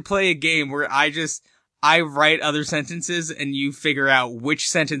 we should play a game where I write other sentences and you figure out which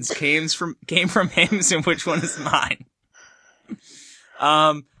sentence came from him and which one is mine.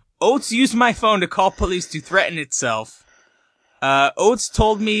 Oates used my phone to call police to threaten itself. Oates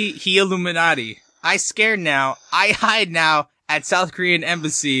told me he Illuminati. I scared now. I hide now at South Korean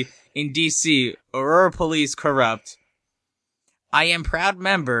embassy in DC. Aurora police corrupt. I am proud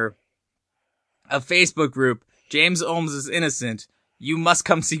member of Facebook group. James Holmes is innocent. You must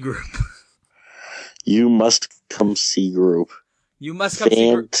come see group. You must come see group. You must come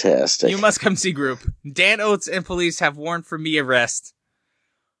see group. Fantastic. You must come see group. Dan Oates and police have warrant for me arrest.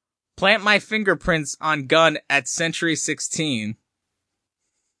 Plant my fingerprints on gun at Century 16.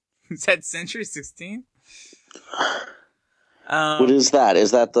 Is that Century 16? What is that?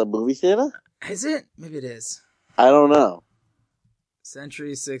 Is that the movie theater? Is it? Maybe it is. I don't know.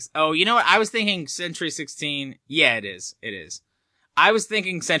 Century 6. Oh, you know what? I was thinking Century 16. Yeah, it is. It is. I was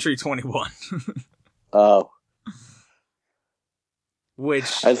thinking Century 21. Oh.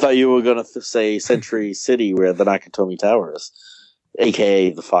 Which... I thought you were going to say Century City, where the Nakatomi Tower is.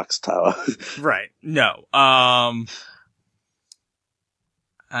 AKA the Fox Tower. Right. No.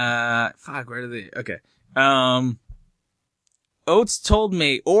 Fuck, where did they... Okay. Oates told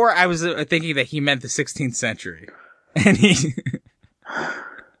me, or I was thinking that he meant the 16th century. And he...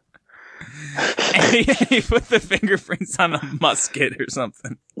 and he put the fingerprints on a musket or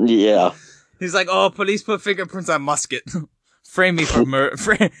something. Yeah. He's like, oh, police put fingerprints on musket. Frame me for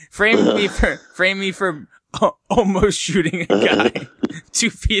frame me for almost shooting a guy 2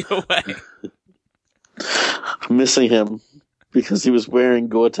 feet away. Missing him because he was wearing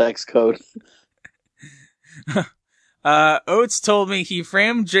Gore-Tex coat. Oates told me he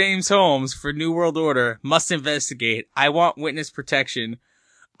framed James Holmes for New World Order. Must investigate. I want witness protection.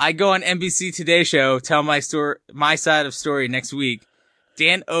 I go on NBC Today show, tell my side of story next week.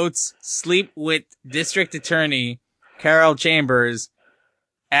 Dan Oates sleep with District Attorney Carol Chambers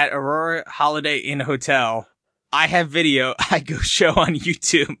at Aurora Holiday Inn Hotel. I have video. I go show on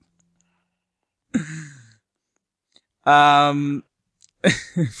YouTube.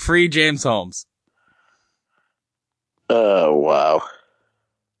 Free James Holmes. Oh, wow.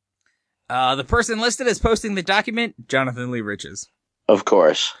 The person listed as posting the document, Jonathan Lee Riches. Of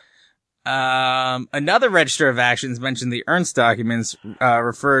course. Another register of actions mentioned the Ernst documents,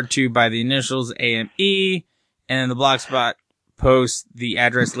 referred to by the initials AME, and in the Blogspot post, the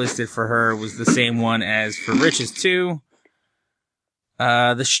address listed for her was the same one as for Riches too.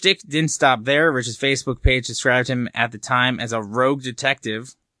 The shtick didn't stop there. Rich's Facebook page described him at the time as a rogue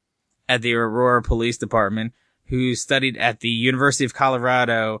detective at the Aurora Police Department who studied at the University of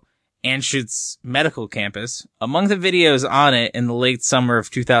Colorado Anschutz Medical Campus. Among the videos on it in the late summer of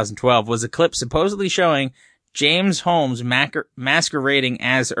 2012 was a clip supposedly showing James Holmes masquerading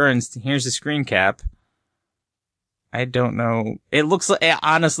as Ernst. Here's the screen cap. I don't know. It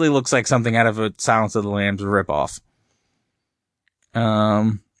honestly looks like something out of a Silence of the Lambs ripoff.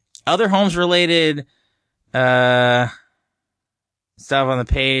 Other Holmes related, stuff on the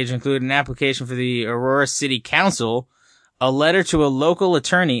page include an application for the Aurora City Council, a letter to a local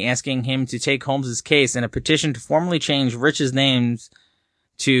attorney asking him to take Holmes's case, and a petition to formally change Rich's names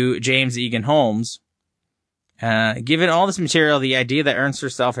to James Egan Holmes. Given all this material, the idea that Ernst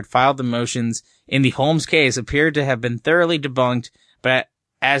herself had filed the motions in the Holmes case appeared to have been thoroughly debunked, but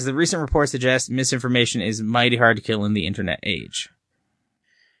as the recent report suggests, misinformation is mighty hard to kill in the internet age.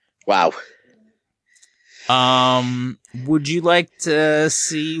 Wow. Would you like to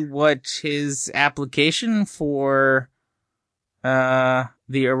see what his application for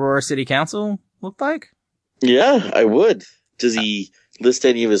the Aurora City Council looked like? Yeah, I would. Does he list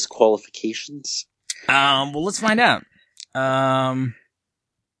any of his qualifications? Well, let's find out.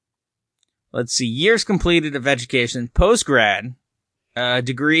 Let's see. Years completed of education, post-grad,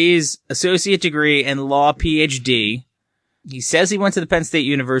 degrees, associate degree, and law PhD. He says he went to the Penn State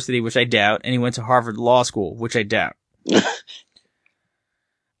University, which I doubt, and he went to Harvard Law School, which I doubt.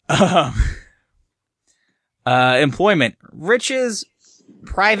 Employment. Rich's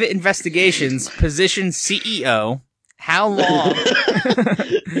private investigations, position CEO. How long?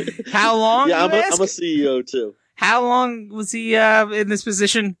 How long? Yeah, I'm a CEO too. How long was he in this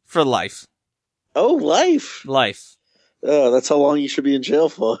position? For life. Oh, life. Life. Oh, that's how long you should be in jail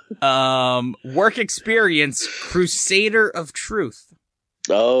for. Work experience, Crusader of Truth.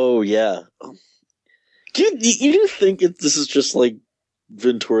 Oh, yeah. Do you think this is just like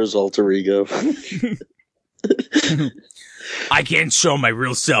Ventura's alter ego? I can't show my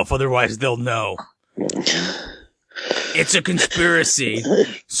real self, otherwise they'll know. It's a conspiracy,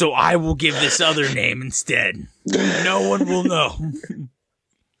 so I will give this other name instead. No one will know.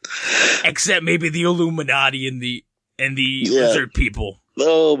 Except maybe the Illuminati and the lizard people.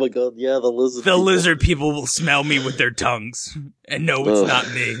 Oh my god, yeah, the lizard people. The lizard people will smell me with their tongues and know it's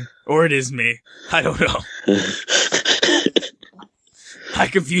not me. Or it is me. I don't know. I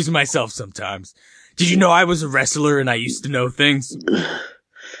confuse myself sometimes. Did you know I was a wrestler and I used to know things?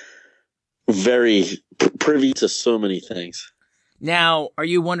 Very privy to so many things. Now, are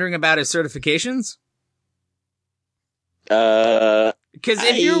you wondering about his certifications? Because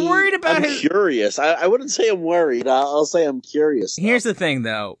if you're worried about I'm curious. I wouldn't say I'm worried. I'll say I'm curious. Here's the thing,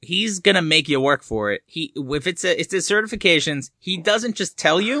 though. He's gonna make you work for it. If it's his certifications, he doesn't just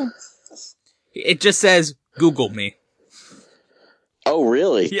tell you. It just says, Google me. Oh,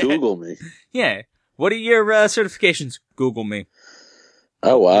 really? Yeah. Google me. Yeah. What are your certifications? Google me.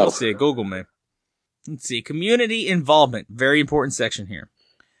 Oh, wow. You'll see. Google me. Let's see. Community involvement. Very important section here.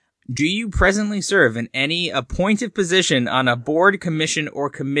 Do you presently serve in any appointed position on a board, commission, or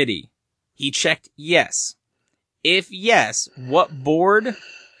committee? He checked yes. If yes, what board,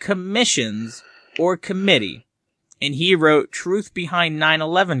 commissions, or committee? and he wrote Truth Behind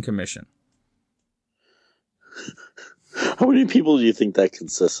 9/11 Commission. How many people do you think that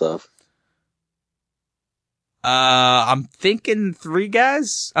consists of? I'm thinking 3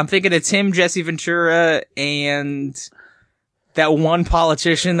 guys. I'm thinking it's him, Jesse Ventura, and that one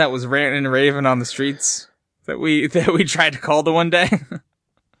politician that was ranting and raving on the streets that we tried to call the one day.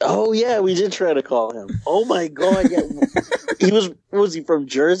 Oh yeah, we did try to call him. Oh my god, yeah. Was he from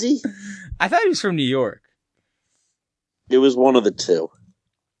Jersey? I thought he was from New York. It was one of the two.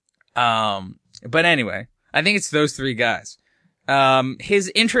 But anyway, I think it's those 3 guys.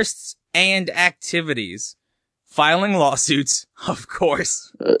 His interests and activities: filing lawsuits, of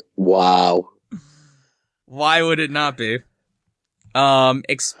course. Wow. Why would it not be?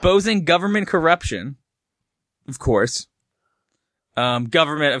 Exposing government corruption, of course.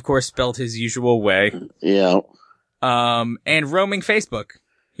 Government, of course, spelled his usual way. Yeah. And roaming Facebook.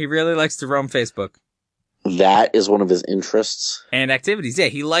 He really likes to roam Facebook. That is one of his interests. And activities. Yeah,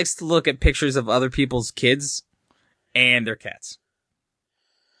 he likes to look at pictures of other people's kids and their cats.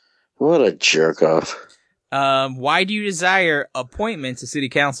 What a jerk off. Why do you desire appointment to city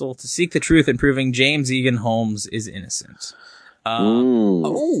council to seek the truth in proving James Egan Holmes is innocent?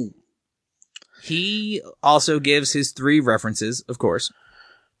 He also gives his 3 references, of course.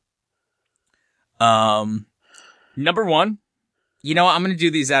 Number 1, you know what? I'm going to do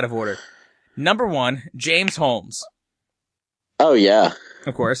these out of order. Number 1, James Holmes. Oh, yeah.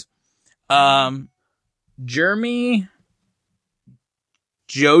 Of course. Jeremy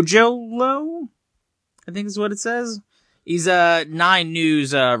Jojolo, I think is what it says. He's a 9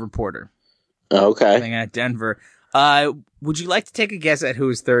 News reporter. Okay. At Denver. Would you like to take a guess at who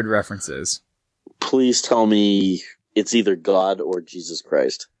his 3rd reference is? Please tell me it's either God or Jesus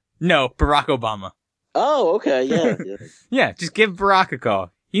Christ. No, Barack Obama. Oh, okay, yeah. Yeah, just give Barack a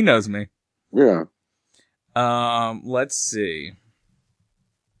call. He knows me. Yeah. Let's see.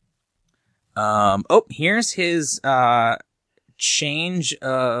 Here's his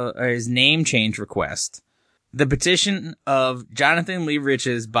his name change request. The petition of Jonathan Lee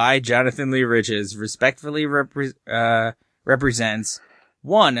Riches by Jonathan Lee Riches respectfully represents: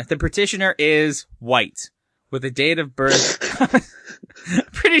 1, the petitioner is white with a date of birth.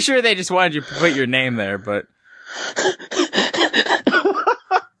 Pretty sure they just wanted you to put your name there, but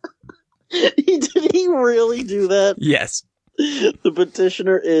Did he really do that? yes. The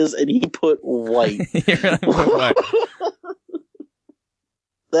petitioner is, and he put white. He really put white.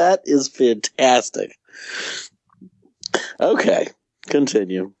 That is fantastic. Okay,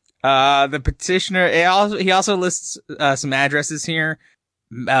 continue. The petitioner, he also lists some addresses here.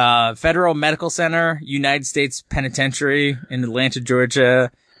 Federal Medical Center, United States Penitentiary in Atlanta,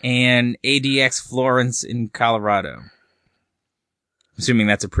 Georgia, and ADX Florence in Colorado. Assuming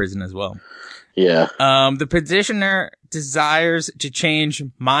that's a prison as well. Yeah. The petitioner desires to change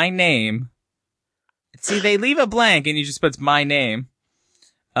my name. See, they leave a blank and he just puts my name.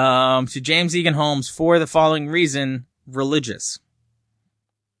 To James Egan Holmes for the following reason: religious.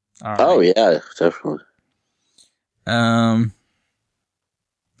 All right. Oh yeah, definitely.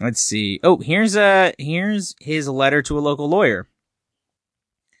 Let's see. Oh, here's his letter to a local lawyer.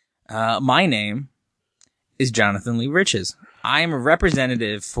 My name is Jonathan Lee Riches. I am a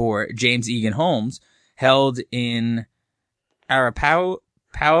representative for James Egan Holmes, held in Arapahoe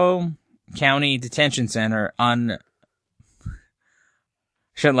County Detention Center on...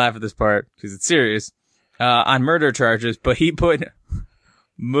 Shouldn't laugh at this part, because it's serious. On murder charges, but he put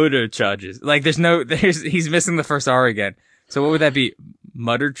murder charges. Like, he's missing the first R again. So what would that be?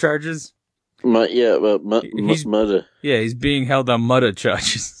 Murder charges? Murder. Yeah, he's being held on murder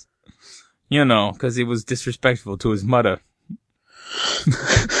charges. You know, because he was disrespectful to his mother.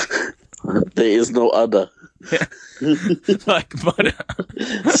 There is no other. Yeah. Like mother.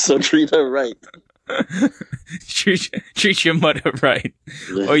 So treat her right. treat your mother right,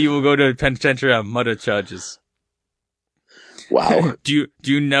 or you will go to the penitentiary on murder charges. Wow. Do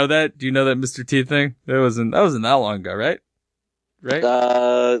you know that? Do you know that Mr. T thing? That wasn't that long ago, right? Right?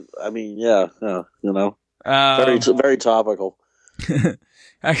 I mean, yeah, you know, very topical.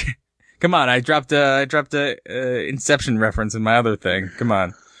 Come on, I dropped a Inception reference in my other thing. Come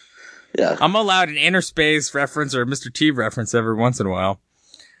on. Yeah. I'm allowed an Inner Space reference or a Mr. T reference every once in a while.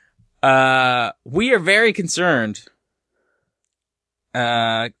 We are very concerned.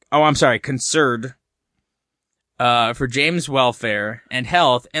 Concerned, for James' welfare and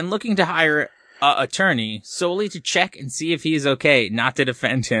health, and looking to hire an attorney solely to check and see if he is okay, not to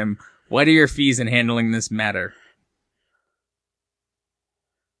defend him. What are your fees in handling this matter?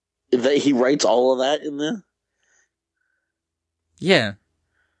 He writes all of that in there? Yeah.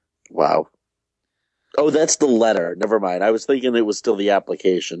 Wow. Oh, that's the letter. Never mind. I was thinking it was still the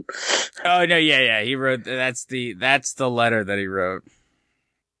application. Oh no, yeah. He wrote that's the letter that he wrote.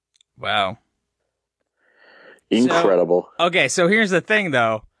 Wow. Incredible. So here's the thing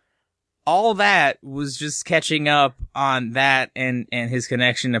though. All that was just catching up on that and his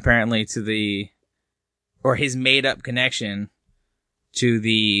connection apparently to or his made up connection to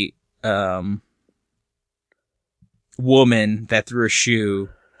the woman that threw a shoe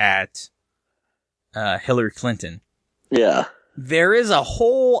at Hillary Clinton. Yeah. There is a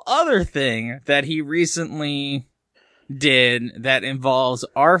whole other thing that he recently did that involves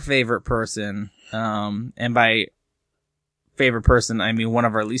our favorite person. And by favorite person, I mean one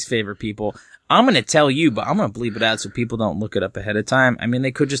of our least favorite people. I'm going to tell you, but I'm going to bleep it out so people don't look it up ahead of time. I mean,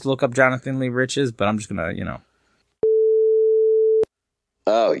 they could just look up Jonathan Lee Riches, but I'm just going to,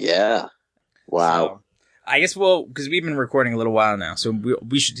 Oh, yeah. Wow. So, I guess because we've been recording a little while now, so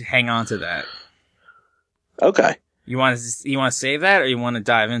we should hang on to that. Okay. You want to save that, or you want to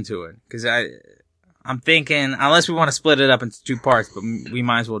dive into it? Because I'm thinking, unless we want to split it up into two parts, but we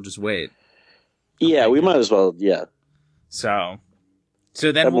might as well just wait. Yeah, we might as well. Yeah. So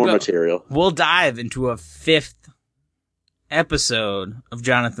then Have more material. We'll dive into a 5th episode of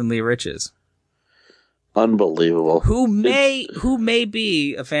Jonathan Lee Riches. Unbelievable. Who may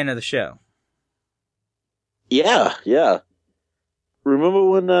be a fan of the show. Yeah. Remember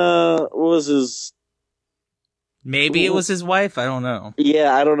when, what was his... Maybe it was his wife? I don't know.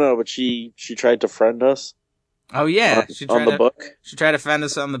 Yeah, I don't know, but she tried to friend us. Oh, yeah. On the book? She tried to friend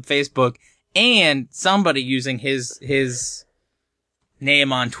us on the Facebook, and somebody using his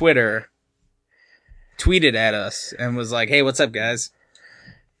name on Twitter tweeted at us and was like, hey, what's up, guys?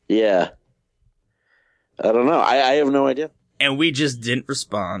 Yeah. I don't know. I have no idea. And we just didn't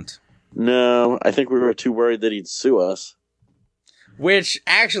respond. No, I think we were too worried that he'd sue us. Which,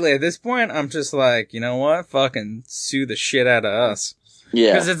 actually, at this point, I'm just like, you know what? Fucking sue the shit out of us.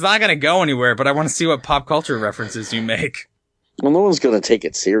 Yeah. Because it's not going to go anywhere, but I want to see what pop culture references you make. Well, no one's going to take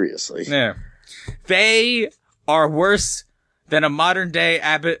it seriously. Yeah. They are worse than a modern-day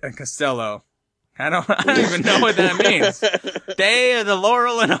Abbott and Costello. I don't even know what that means. They are the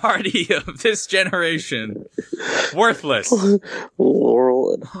Laurel and Hardy of this generation. Worthless.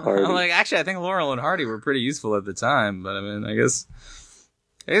 Laurel and Hardy. Actually, I think Laurel and Hardy were pretty useful at the time, but I mean, I guess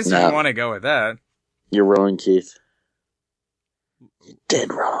you want to go with that. You're wrong, Keith. You're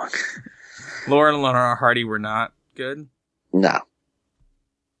dead wrong. Laurel and Hardy were not good? No.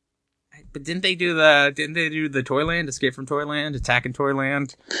 But didn't they do the Toyland, Escape from Toyland, Attack in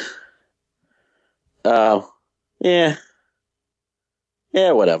Toyland? Oh. Yeah.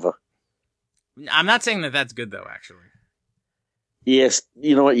 Yeah, whatever. I'm not saying that that's good, though, actually. Yes,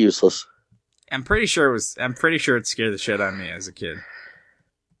 you know what? Useless. I'm pretty sure it scared the shit out of me as a kid.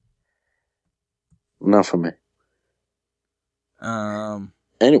 Not for me.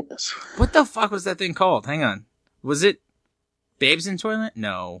 Anyways. What the fuck was that thing called? Hang on. Was it Babes in Toyland?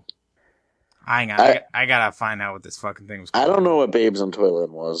 No. Hang on. I gotta find out what this fucking thing was called. I don't know what Babes in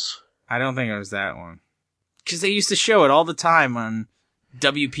Toyland was. I don't think it was that one. Because they used to show it all the time on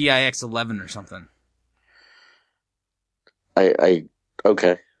WPIX 11 or something.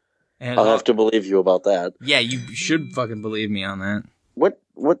 Okay. And I'll have to believe you about that. Yeah, you should fucking believe me on that. What,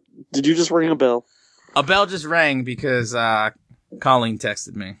 did you just ring a bell? A bell just rang because, Colleen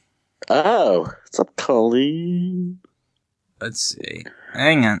texted me. Oh, what's up, Colleen? Let's see.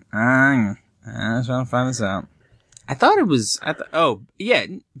 Hang on. I just want to find this out. I thought it was,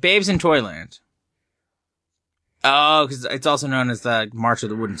 Babes in Toyland. Oh, because it's also known as the March of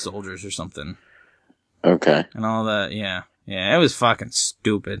the Wooden Soldiers or something. Okay. And all that, yeah. Yeah, it was fucking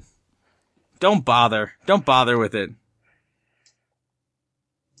stupid. Don't bother with it.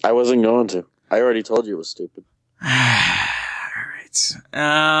 I wasn't going to. I already told you it was stupid. Alright.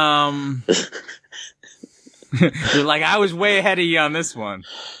 You're like, I was way ahead of you on this one.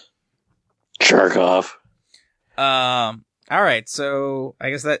 Jerk off. Alright, so I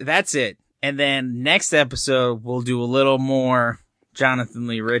guess that's it. And then next episode, we'll do a little more Jonathan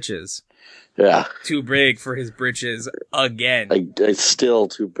Lee Riches. Yeah. Too big for his britches again. It's still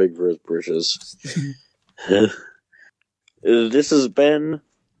too big for his britches. This has been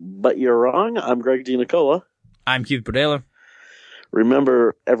But You're Wrong. I'm Greg DiNicola. I'm Keith Podela.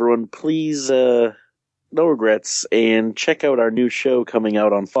 Remember, everyone, please, no regrets, and check out our new show coming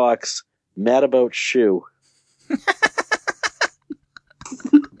out on Fox, Mad About Shoe.